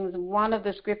things, one of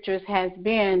the scriptures has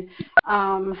been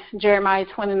Jeremiah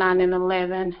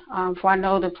 29:11, for I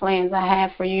know the plans I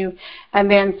have for you. And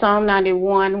then Psalm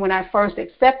 91, when I first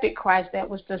accepted Christ, that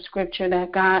was the scripture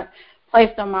that God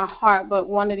placed on my heart. But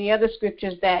one of the other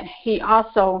scriptures that he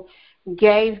also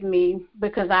gave me,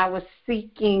 because I was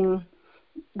seeking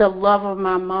the love of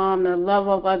my mom, the love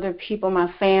of other people, my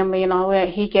family and all that,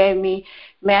 he gave me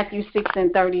Matthew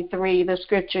 6:33, the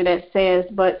scripture that says,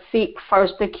 but seek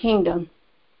first the kingdom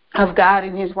of God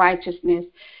and his righteousness,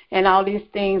 and all these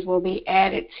things will be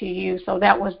added to you. So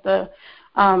that was the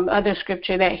other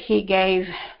scripture that he gave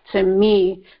to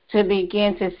me to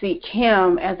begin to seek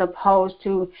him, as opposed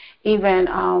to even,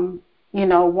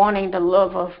 wanting the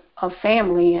love of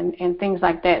family and things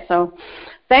like that. So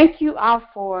thank you all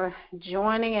for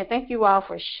joining, and thank you all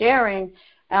for sharing.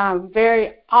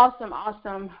 Very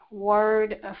awesome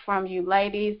word from you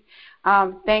ladies.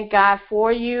 Thank God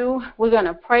for you. We're going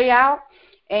to pray out.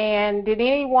 And did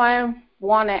anyone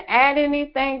want to add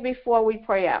anything before we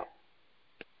pray out?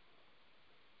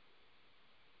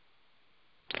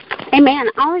 Amen.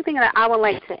 The only thing that I would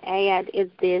like to add is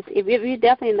this: if you're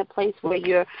definitely in the place where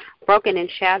you're broken and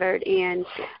shattered, and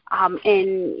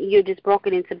you're just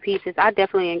broken into pieces, I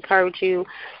definitely encourage you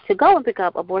to go and pick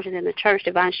up Abortion in the Church: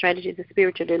 Divine Strategies of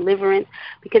Spiritual Deliverance,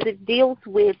 because it deals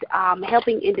with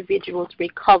helping individuals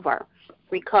recover,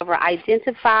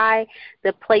 identify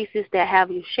the places that have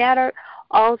you shattered,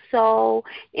 also,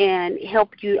 and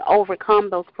help you overcome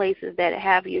those places that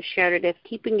have you shattered, that's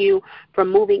keeping you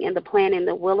from moving in the plan and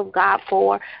the will of God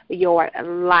for your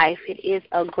life. It is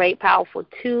a great, powerful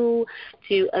tool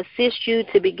to assist you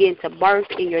to begin to birth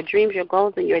in your dreams, your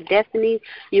goals, and your destiny.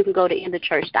 You can go to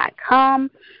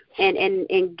inthechurch.com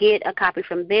and get a copy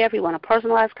from there if you want a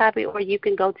personalized copy, or you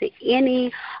can go to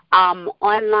any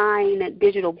online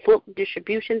digital book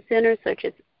distribution center, such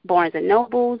as Barnes &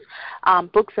 Nobles,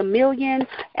 Books A Million,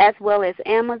 as well as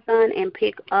Amazon, and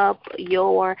pick up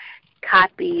your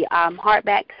copy,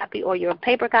 hardback copy, or your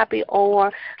paper copy,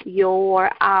 or your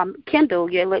Kindle,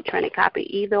 your electronic copy,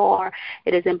 either or.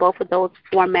 It is in both of those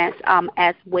formats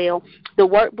as well, the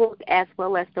workbook as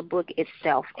well as the book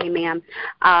itself. Amen.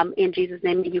 In Jesus'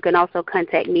 name, you can also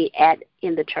contact me at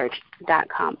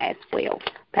inthechurch.com as well.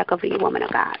 Back over you, woman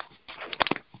of God.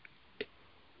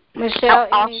 Michelle,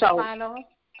 any final?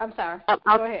 I'm sorry.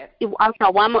 Go ahead.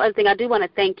 Also, one more thing. I do want to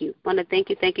thank you.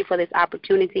 Thank you for this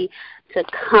opportunity to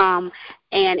come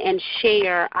and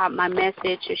share my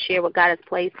message, to share what God has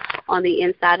placed on the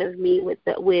inside of me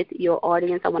with your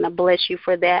audience. I want to bless you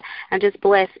for that, and just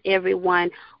bless everyone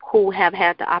who have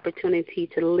had the opportunity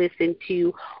to listen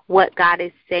to what God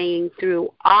is saying through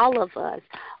all of us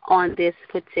on this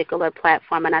particular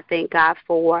platform. And I thank God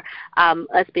for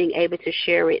us being able to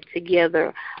share it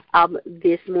together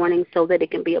this morning so that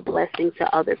it can be a blessing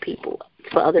to other people,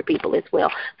 for other people as well.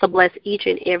 So bless each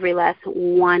and every last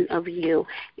one of you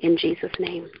in Jesus'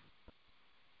 name.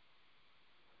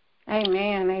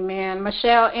 Amen, amen.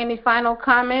 Michelle, any final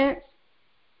comments?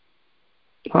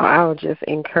 Well, I would just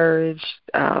encourage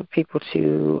people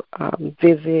to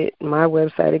visit my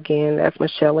website again. That's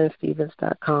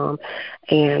michelleandstevens.com.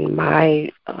 And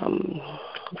my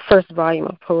first volume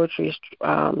of poetry,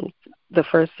 the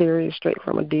first series, Straight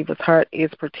from a Diva's Heart, is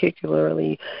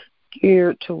particularly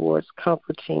geared towards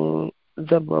comforting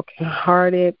the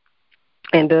brokenhearted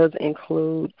and does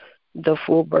include the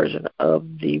full version of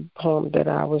the poem that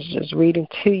I was just reading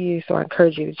to you. So I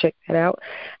encourage you to check that out.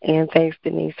 And thanks,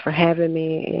 Denise, for having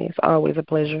me. It's always a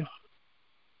pleasure.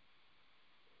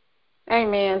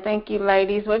 Amen. Thank you,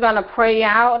 ladies. We're going to pray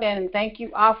out, and thank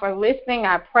you all for listening.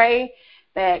 I pray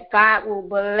that God will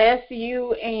bless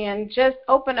you, and just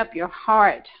open up your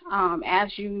heart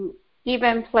as you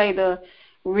even play the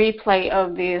replay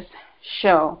of this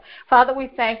show. Father,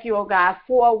 we thank you, oh God,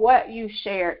 for what you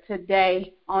shared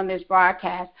today on this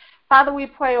broadcast. Father, we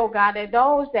pray, oh God, that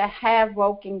those that have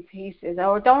broken pieces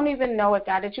or don't even know it,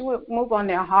 God, that you would move on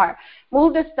their heart.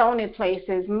 Move the stony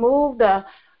places. Move the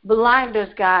blinders,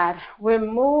 God.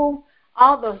 Remove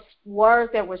all the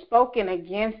words that were spoken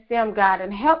against them, God,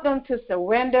 and help them to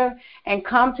surrender and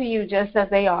come to you just as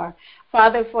they are.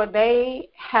 Father, for they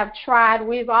have tried,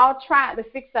 we've all tried to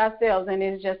fix ourselves, and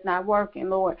it's just not working,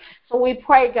 Lord. So we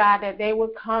pray, God, that they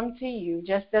would come to you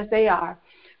just as they are,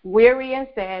 weary and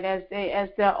sad, as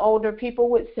the older people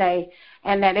would say,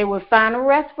 and that they would find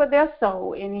rest for their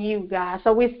soul in you, God.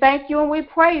 So we thank you and we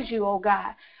praise you, oh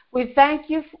God. We thank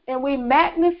you and we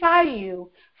magnify you,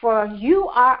 for you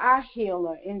are our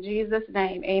healer. In Jesus'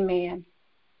 name, amen.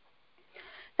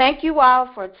 Thank you all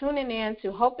for tuning in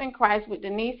to Hope in Christ with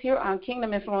Denise here on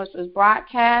Kingdom Influencers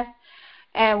broadcast.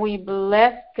 And we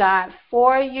bless God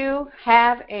for you.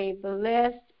 Have a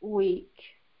blessed week.